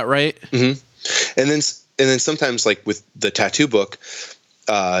books. Is that right? Mm-hmm. And then sometimes, like with the tattoo book,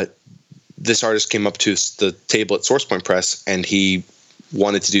 this artist came up to the table at SourcePoint Press and he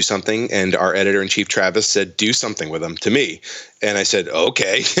wanted to do something, and our editor-in-chief Travis said, do something with him to me. And I said,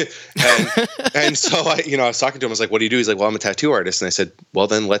 okay. and so I was talking to him. I was like, what do you do? He's like, well, I'm a tattoo artist. And I said, well,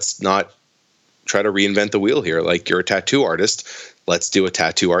 then let's not try to reinvent the wheel here. Like, you're a tattoo artist. Let's do a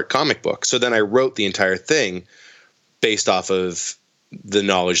tattoo art comic book. So then I wrote the entire thing based off of the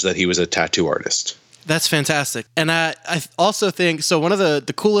knowledge that he was a tattoo artist. That's fantastic. And I also think, so one of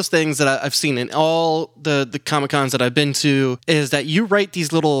the coolest things that I've seen in all the Comic-Cons that I've been to is that you write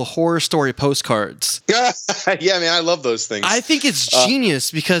these little horror story postcards. Yeah, man, I love those things. I think it's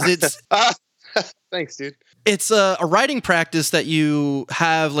genius because it's... Thanks, dude. It's a writing practice that you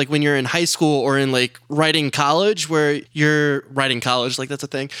have, like, when you're in high school or in, like, writing college, where you're writing college, like, that's a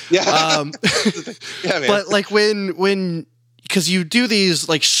thing. Yeah. Yeah, man. But, like, when because you do these,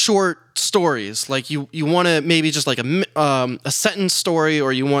 like, short stories, like you want to maybe just like a sentence story,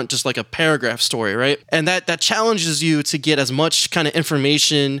 or you want just like a paragraph story, right? And that challenges you to get as much kind of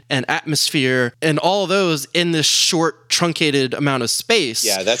information and atmosphere and all of those in this short, truncated amount of space.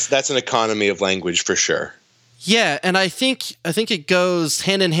 Yeah, that's an economy of language for sure. Yeah, and I think it goes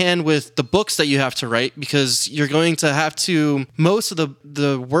hand in hand with the books that you have to write, because you're going to have to, most of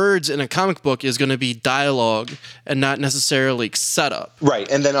the words in a comic book is going to be dialogue and not necessarily setup. Right,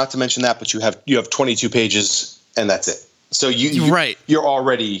 and then not to mention that, but you have 22 pages and that's it. So you're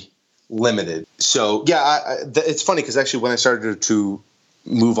already limited. So yeah, it's funny because actually when I started to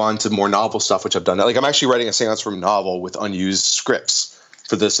move on to more novel stuff, which I've done, like I'm actually writing a Seance Room novel with unused scripts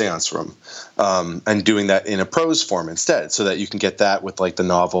for the Seance Room, and doing that in a prose form instead, so that you can get that with like the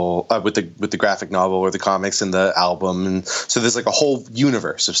novel, with the graphic novel or the comics and the album, and so there's like a whole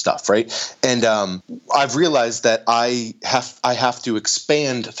universe of stuff, right? And I've realized that I have to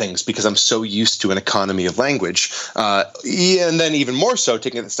expand things because I'm so used to an economy of language, and then even more so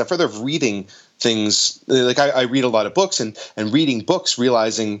taking it a step further of reading things. Like I read a lot of books, and reading books,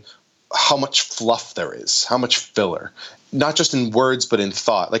 realizing how much fluff there is, how much filler. Not just in words, but in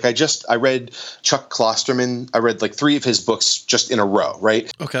thought. Like I read Chuck Klosterman. I read like 3 of his books just in a row,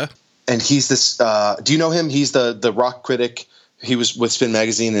 right? Okay. And he's this, do you know him? He's the rock critic. He was with Spin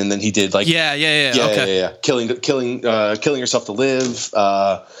Magazine, and then he did like... Yeah. Okay. Yeah. Killing Yourself to Live,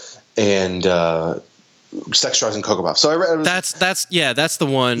 and Sex, Drugs, and Cocoa Puffs. So I read... That's the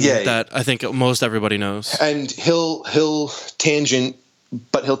one that I think most everybody knows. And he'll tangent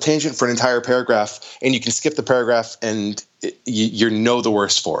but he'll tangent for an entire paragraph, and you can skip the paragraph, and you're the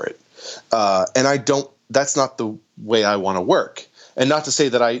worse for it. And that's not the way I want to work. And not to say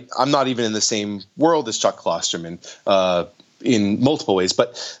that I'm not even in the same world as Chuck Klosterman in multiple ways,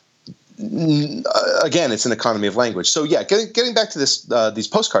 but again, it's an economy of language. So yeah, getting back to these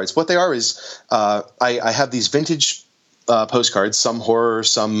postcards, what they are is I have these vintage postcards, some horror,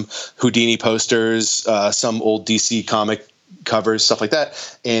 some Houdini posters, some old DC comic covers, stuff like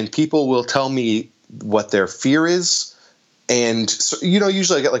that. And people will tell me what their fear is. And so,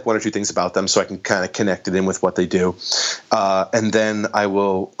 usually I get like one or two things about them so I can kind of connect it in with what they do. And then I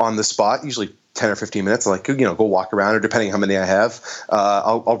will, on the spot, usually 10 or 15 minutes, like, go walk around, or depending on how many I have,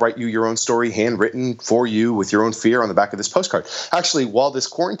 I'll write you your own story, handwritten for you with your own fear on the back of this postcard. Actually, while this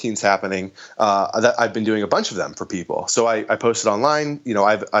quarantine's happening, I've been doing a bunch of them for people. So I posted online.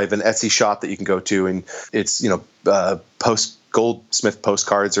 I have an Etsy shop that you can go to, and it's, Goldsmith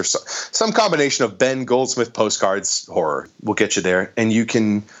postcards or some combination of Ben Goldsmith postcards horror will get you there, and you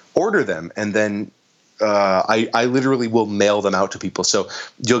can order them, and then I literally will mail them out to people. So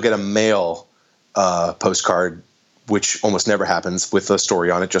you'll get a mail postcard, which almost never happens, with a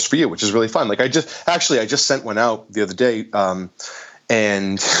story on it just for you, which is really fun. Like I just sent one out the other day,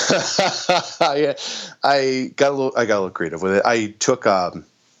 and I got a little creative with it. I took a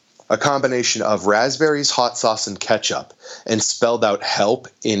combination of raspberries, hot sauce, and ketchup, and spelled out "help"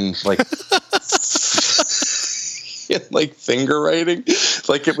 in like finger writing,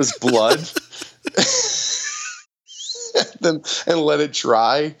 like it was blood. and let it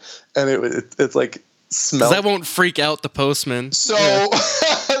dry, and it's like smell. That won't freak out the postman. So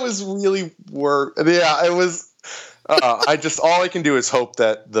it was really it was. All I can do is hope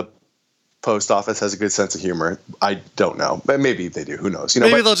that the post office has a good sense of humor. I don't know, but maybe they do. Who knows?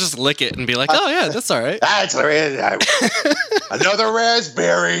 Maybe they'll just lick it and be like, "Oh yeah, that's all right." That's another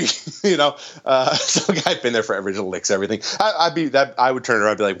raspberry. So I've been there forever. Just licks everything. I would turn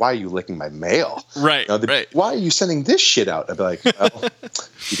around and be like, "Why are you licking my mail?" Right. Right. Why are you sending this shit out? I'd be like, "Well,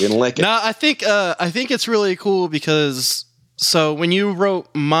 you didn't lick it." No, I think it's really cool because. So when you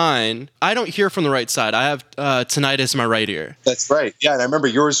wrote mine, I don't hear from the right side. I have tinnitus in my right ear. That's right. Yeah, and I remember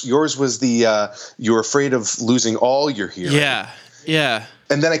yours was the you were afraid of losing all your hearing. Yeah.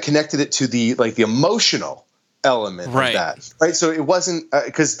 And then I connected it to the emotional element of that. Right. So it wasn't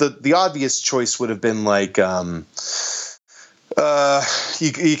because the obvious choice would have been like you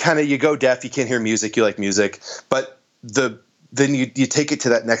go deaf, you can't hear music, you like music, but then you take it to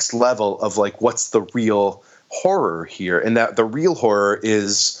that next level of like what's the real horror here, and that the real horror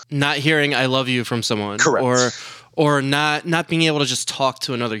is not hearing "I love you" from someone. Correct. Or not being able to just talk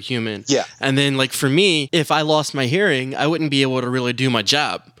to another human. Yeah. And then like for me, if I lost my hearing, I wouldn't be able to really do my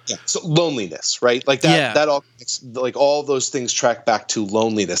job. Yeah. So loneliness, right? Like that. Yeah. That all, like all those things track back to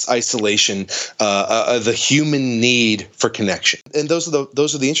loneliness, isolation, the human need for connection. And those are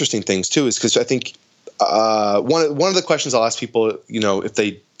the interesting things too, is because I think one of the questions I'll ask people, if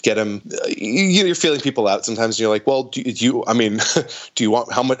they get them, you're feeling people out sometimes, and you're like, well, do you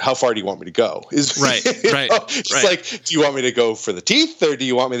want how far do you want me to go? Right. It's like, do you want me to go for the teeth, or do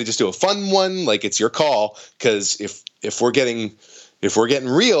you want me to just do a fun one? Like, it's your call, because if we're getting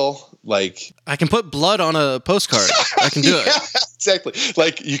real, like, I can put blood on a postcard. I can do it. Exactly.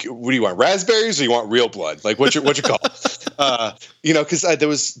 Like, what do you want, raspberries, or you want real blood? Like, what's your call? Because there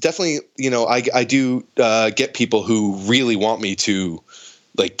was definitely, I do get people who really want me to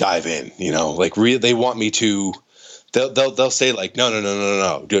like dive in, like they want me to. They'll say like,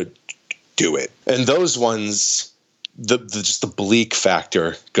 no, do it. And those ones, just the bleak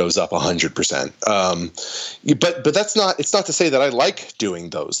factor goes up 100%. But that's not. It's not to say that I like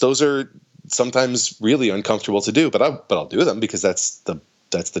doing those. Those are sometimes really uncomfortable to do, but I'll do them because that's the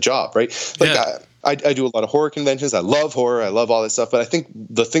job, right? Like I do a lot of horror conventions. I love horror. I love all that stuff. But I think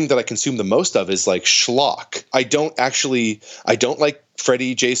the thing that I consume the most of is like schlock. I don't like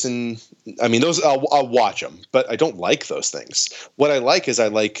Freddy, Jason. I mean, those I'll watch them, but I don't like those things. What I like is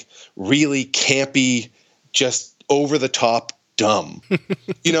really campy, just over the top dumb,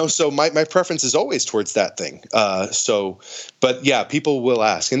 so my preference is always towards that thing. But yeah, people will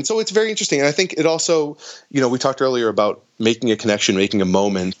ask. And so it's very interesting. And I think it also, we talked earlier about making a connection, making a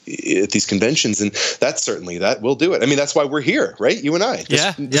moment at these conventions. And that will do it. I mean, that's why we're here, right? You and I.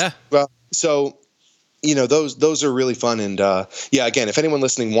 So, those are really fun. And again, if anyone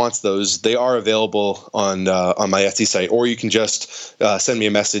listening wants those, they are available on my Etsy site, or you can just send me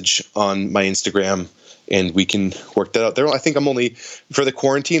a message on my Instagram, and we can work that out there. I think for the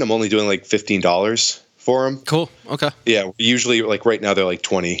quarantine, I'm only doing like $15 for them. Cool. Okay. Yeah, usually like right now they're like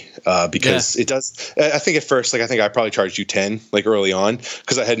 20 because it does. I think at first, like I think I probably charged you 10 like early on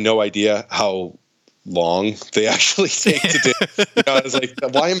because I had no idea how long they actually take to do. I was like,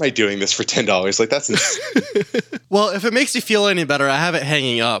 why am I doing this for $10? Like that's insane. Well, if it makes you feel any better, I have it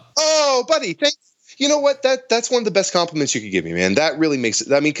hanging up. Oh, buddy, thanks. You know what? That's one of the best compliments you could give me, man. That really makes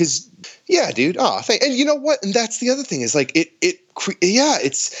it. I mean, because yeah, dude. Oh, and you know what? And that's the other thing is like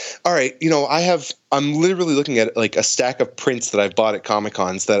it's all right. I'm literally looking at like a stack of prints that I've bought at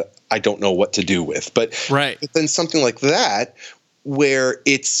Comic-Cons that I don't know what to do with. But then something like that where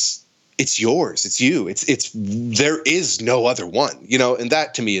it's yours, it's you, it's there is no other one, and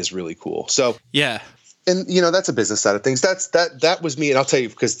that to me is really cool. So yeah. And that's a business side of things. That was me, and I'll tell you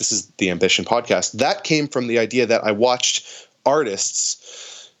because this is the Ambition podcast. That came from the idea that I watched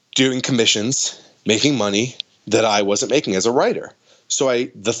artists doing commissions, making money that I wasn't making as a writer. So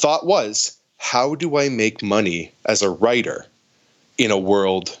the thought was, how do I make money as a writer in a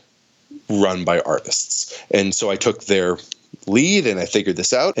world run by artists? And so I took their lead and I figured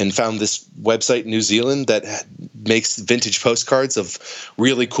this out and found this website in New Zealand that makes vintage postcards of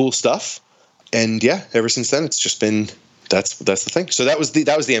really cool stuff. And yeah, ever since then, it's just been that's the thing. So that was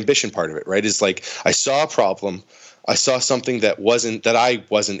the ambition part of it, right? Is like I saw a problem, I saw something that I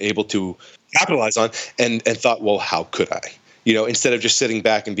wasn't able to capitalize on, and thought, well, how could I? Instead of just sitting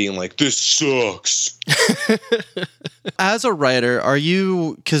back and being like, this sucks. As a writer,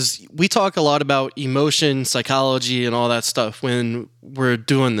 because we talk a lot about emotion, psychology, and all that stuff when we're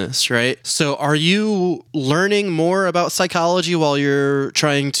doing this, right? So are you learning more about psychology while you're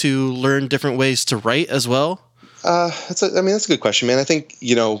trying to learn different ways to write as well? That's a good question, man. I think,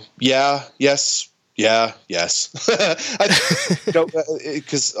 yes.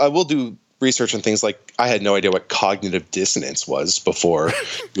 Because I will do research on things like I had no idea what cognitive dissonance was before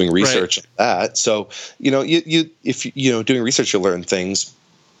doing research on that. So, if doing research, you learn things.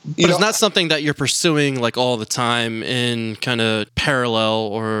 But it's not something that you're pursuing like all the time in kind of parallel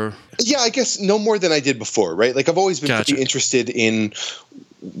or. Yeah, I guess no more than I did before, right? Like I've always been pretty interested in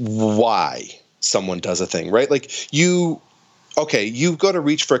why someone does a thing, right? Like you go to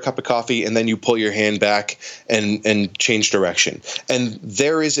reach for a cup of coffee and then you pull your hand back and change direction. And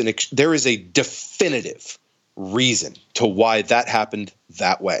there is a definitive reason to why that happened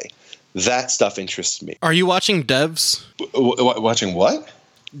that way. That stuff interests me. Are you watching Devs? Watching what?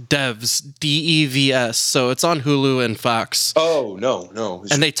 Devs, DEVS. So it's on Hulu and Fox. Oh, no.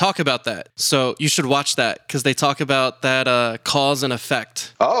 And they talk about that. So you should watch that because they talk about that cause and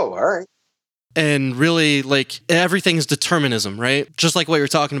effect. Oh, all right. And really, like, everything's determinism, right? Just like what you're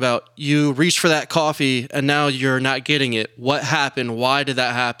talking about. You reach for that coffee, and now you're not getting it. What happened? Why did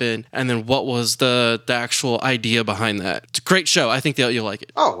that happen? And then what was the actual idea behind that? It's a great show. I think that you'll like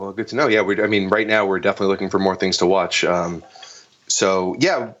it. Oh, well, good to know. Yeah, right now we're definitely looking for more things to watch. So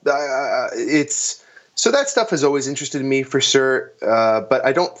that stuff has always interested me for sure. But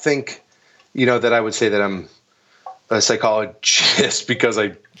I don't think, that I would say that I'm a psychologist because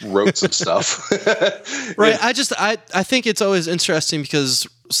I wrote some stuff. Right. I think it's always interesting because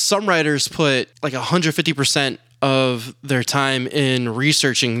some writers put like 150% of their time in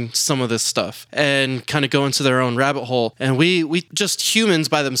researching some of this stuff and kind of go into their own rabbit hole. And we just humans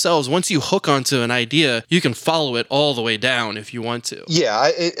by themselves, once you hook onto an idea, you can follow it all the way down if you want to. Yeah.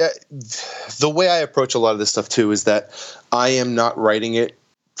 The way I approach a lot of this stuff too is that I am not writing it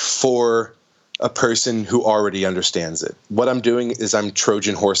for a person who already understands it. What I'm doing is I'm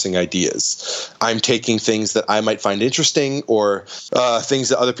Trojan horsing ideas. I'm taking things that I might find interesting or things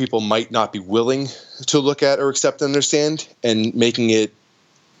that other people might not be willing to look at or accept and understand and making it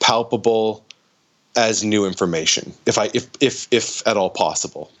palpable as new information, if at all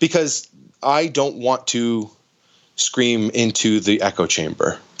possible. Because I don't want to scream into the echo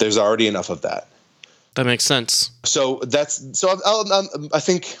chamber. There's already enough of that. That makes sense. I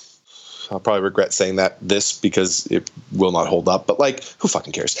think I'll probably regret saying this because it will not hold up, but like, who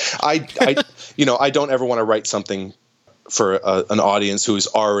fucking cares? I don't ever want to write something for an audience who is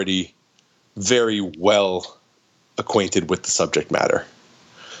already very well acquainted with the subject matter.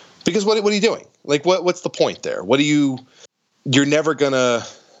 Because what are you doing? Like, what's the point there? You're never gonna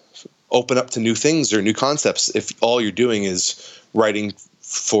open up to new things or new concepts if all you're doing is writing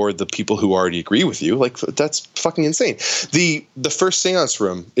for the people who already agree with you. Like, that's fucking insane. The first Seance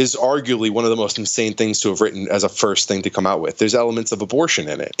Room is arguably one of the most insane things to have written as a first thing to come out with. There's elements of abortion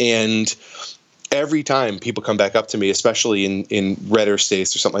in it. And every time people come back up to me, especially in redder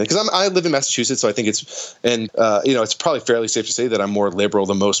states or something like that, because I live in Massachusetts, so I think it's probably fairly safe to say that I'm more liberal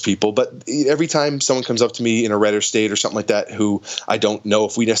than most people. But every time someone comes up to me in a redder state or something like that, who I don't know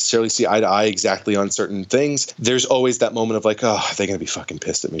if we necessarily see eye to eye exactly on certain things, there's always that moment of like, oh, are they going to be fucking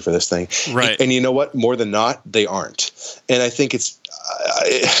pissed at me for this thing? Right. And you know what? More than not, they aren't. And I think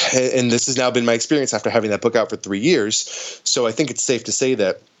and this has now been my experience after having that book out for 3 years. So I think it's safe to say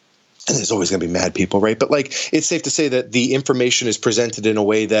that, and there's always going to be mad people, right? But like, it's safe to say that the information is presented in a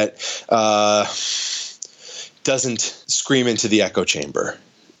way that doesn't scream into the echo chamber.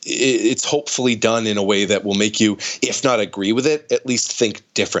 It's hopefully done in a way that will make you, if not agree with it, at least think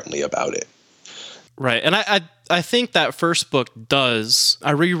differently about it. Right. And I think that first book does.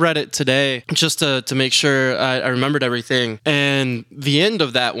 I reread it today just to make sure I remembered everything. And the end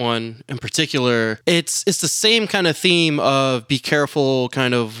of that one in particular, it's the same kind of theme of be careful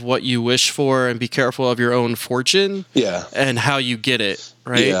kind of what you wish for and be careful of your own fortune. Yeah. And how you get it,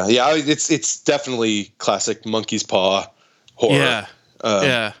 right? Yeah. Yeah. It's definitely classic monkey's paw horror.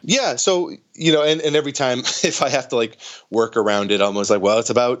 Yeah. Yeah. So, and every time if I have to like work around it, I'm almost like, well, it's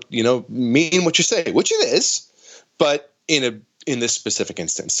about, mean what you say, which it is, but in this specific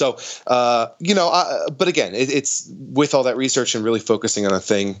instance. So, but again, it's with all that research and really focusing on a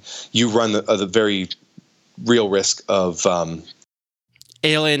thing, you run the very real risk of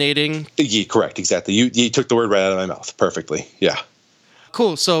alienating. Yeah, correct. Exactly. You took the word right out of my mouth. Perfectly. Yeah.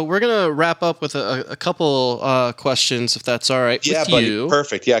 Cool. So we're going to wrap up with a couple questions, if that's all right with you.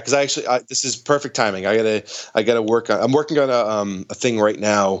 Perfect. Yeah, because this is perfect timing. I gotta work on. I'm working on a thing right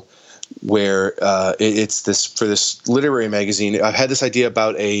now where it's this for this literary magazine. I've had this idea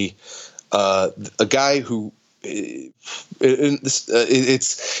about a guy who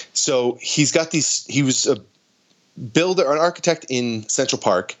so he's got these. He was a builder or an architect in Central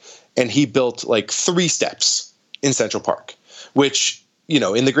Park, and he built like 3 steps in Central Park, which,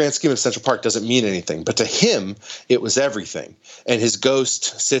 in the grand scheme of Central Park doesn't mean anything, but to him, it was everything. And his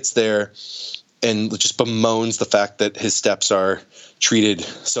ghost sits there and just bemoans the fact that his steps are treated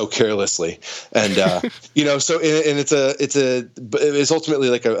so carelessly. And, so, and it's ultimately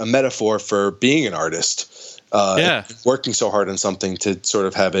like a metaphor for being an artist, working so hard on something to sort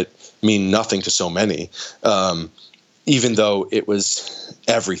of have it mean nothing to so many, even though it was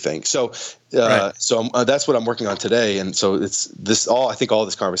everything. So, that's what I'm working on today. And so it's this I think all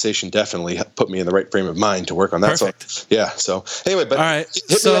this conversation definitely put me in the right frame of mind to work on that. Perfect. So, yeah. So anyway, but all right.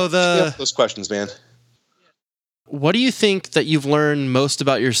 hit me up those questions, man. What do you think that you've learned most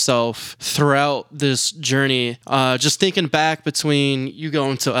about yourself throughout this journey? Just thinking back between you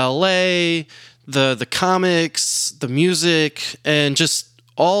going to LA, the comics, the music, and just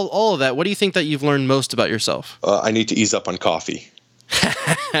all of that. What do you think that you've learned most about yourself? I need to ease up on coffee.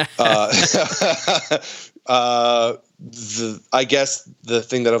 I guess the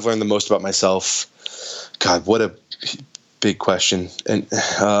thing that I've learned the most about myself, God, what a big question. And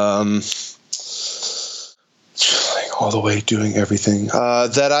all the way doing everything,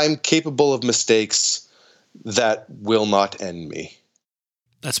 that I'm capable of mistakes that will not end me.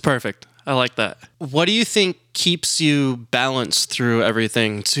 That's perfect. I like that. What do you think keeps you balanced through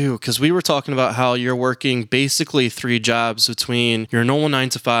everything too? Because we were talking about how you're working basically 3 jobs between your normal 9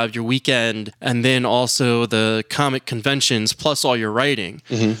 to 5, your weekend, and then also the comic conventions, plus all your writing.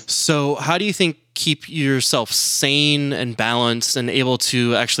 Mm-hmm. So how do you think keep yourself sane and balanced and able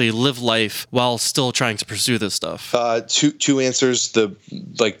to actually live life while still trying to pursue this stuff? Two answers. The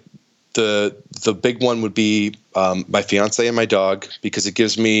big one would be my fiance and my dog, because it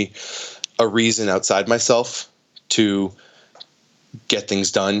gives me a reason outside myself to get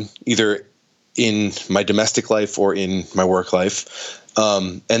things done, either in my domestic life or in my work life.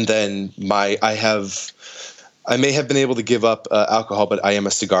 And then I may have been able to give up alcohol, but I am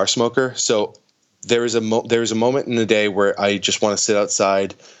a cigar smoker. So there is a moment in the day where I just want to sit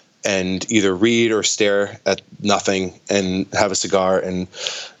outside and either read or stare at nothing and have a cigar and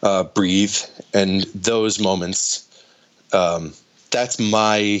breathe. And those moments, that's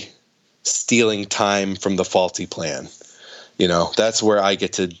my stealing time from the faulty plan. That's where I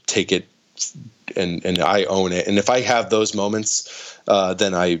get to take it and I own it. And if I have those moments,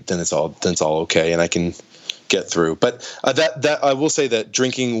 then it's all okay and I can get through. But that I will say that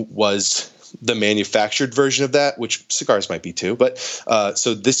drinking was the manufactured version of that, which cigars might be too. But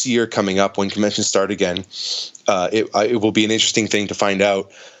so this year coming up, when conventions start again, it will be an interesting thing to find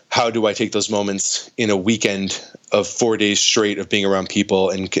out, how do I take those moments in a weekend of 4 days straight of being around people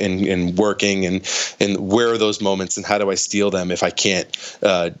and working, and where are those moments, and how do I steal them if I can't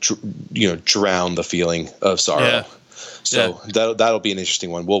drown the feeling of sorrow? So that'll be an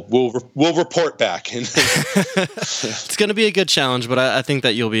interesting one. We'll report back. It's going to be a good challenge, but I think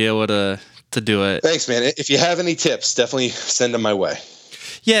that you'll be able to do it. Thanks, man. If you have any tips, definitely send them my way.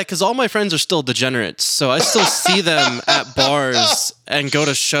 Yeah, because all my friends are still degenerates, so I still see them at bars and go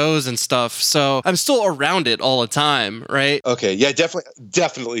to shows and stuff. So I'm still around it all the time, right? Okay, yeah,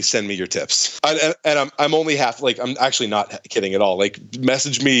 definitely send me your tips. I'm only I'm actually not kidding at all. Like,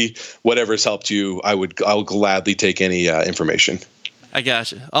 message me whatever's helped you. I'll gladly take any information. I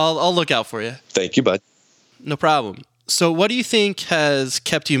got you. I'll look out for you. Thank you, bud. No problem. So what do you think has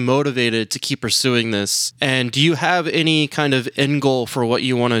kept you motivated to keep pursuing this? And do you have any kind of end goal for what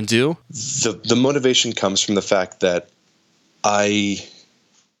you want to do? The motivation comes from the fact that at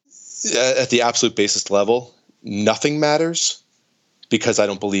the absolute basis level, nothing matters, because I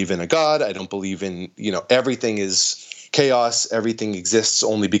don't believe in a God. I don't believe in, everything is chaos. Everything exists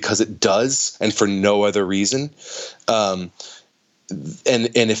only because it does and for no other reason. And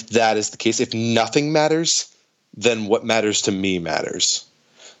if that is the case, if nothing matters, then what matters to me matters.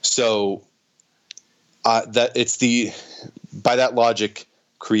 So by that logic,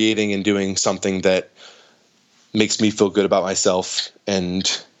 creating and doing something that makes me feel good about myself and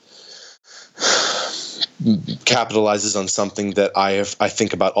capitalizes on something that I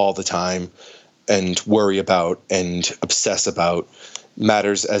think about all the time and worry about and obsess about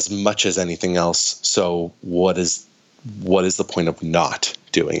matters as much as anything else. So what is the point of not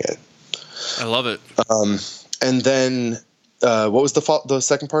doing it? I love it. And then, what was the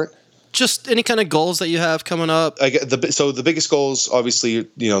second part? Just any kind of goals that you have coming up. So the biggest goals, obviously,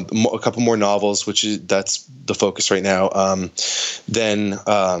 a couple more novels, that's the focus right now. Then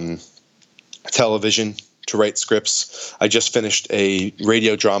television, to write scripts. I just finished a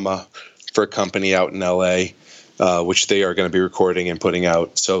radio drama for a company out in LA, which they are going to be recording and putting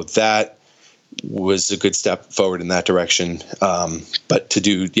out. So that was a good step forward in that direction. But to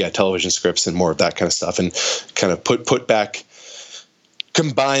do, television scripts and more of that kind of stuff, and kind of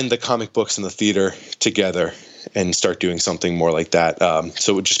combine the comic books and the theater together and start doing something more like that.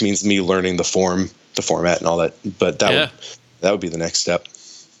 So it just means me learning the format and all that, but that would be the next step.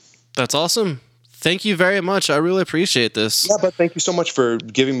 That's awesome. Thank you very much. I really appreciate this. Yeah, but thank you so much for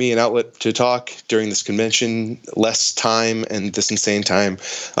giving me an outlet to talk during this convention, less time and this insane time.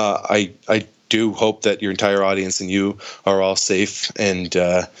 I do hope that your entire audience and you are all safe and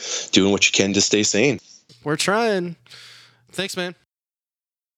doing what you can to stay sane. We're trying. Thanks, man.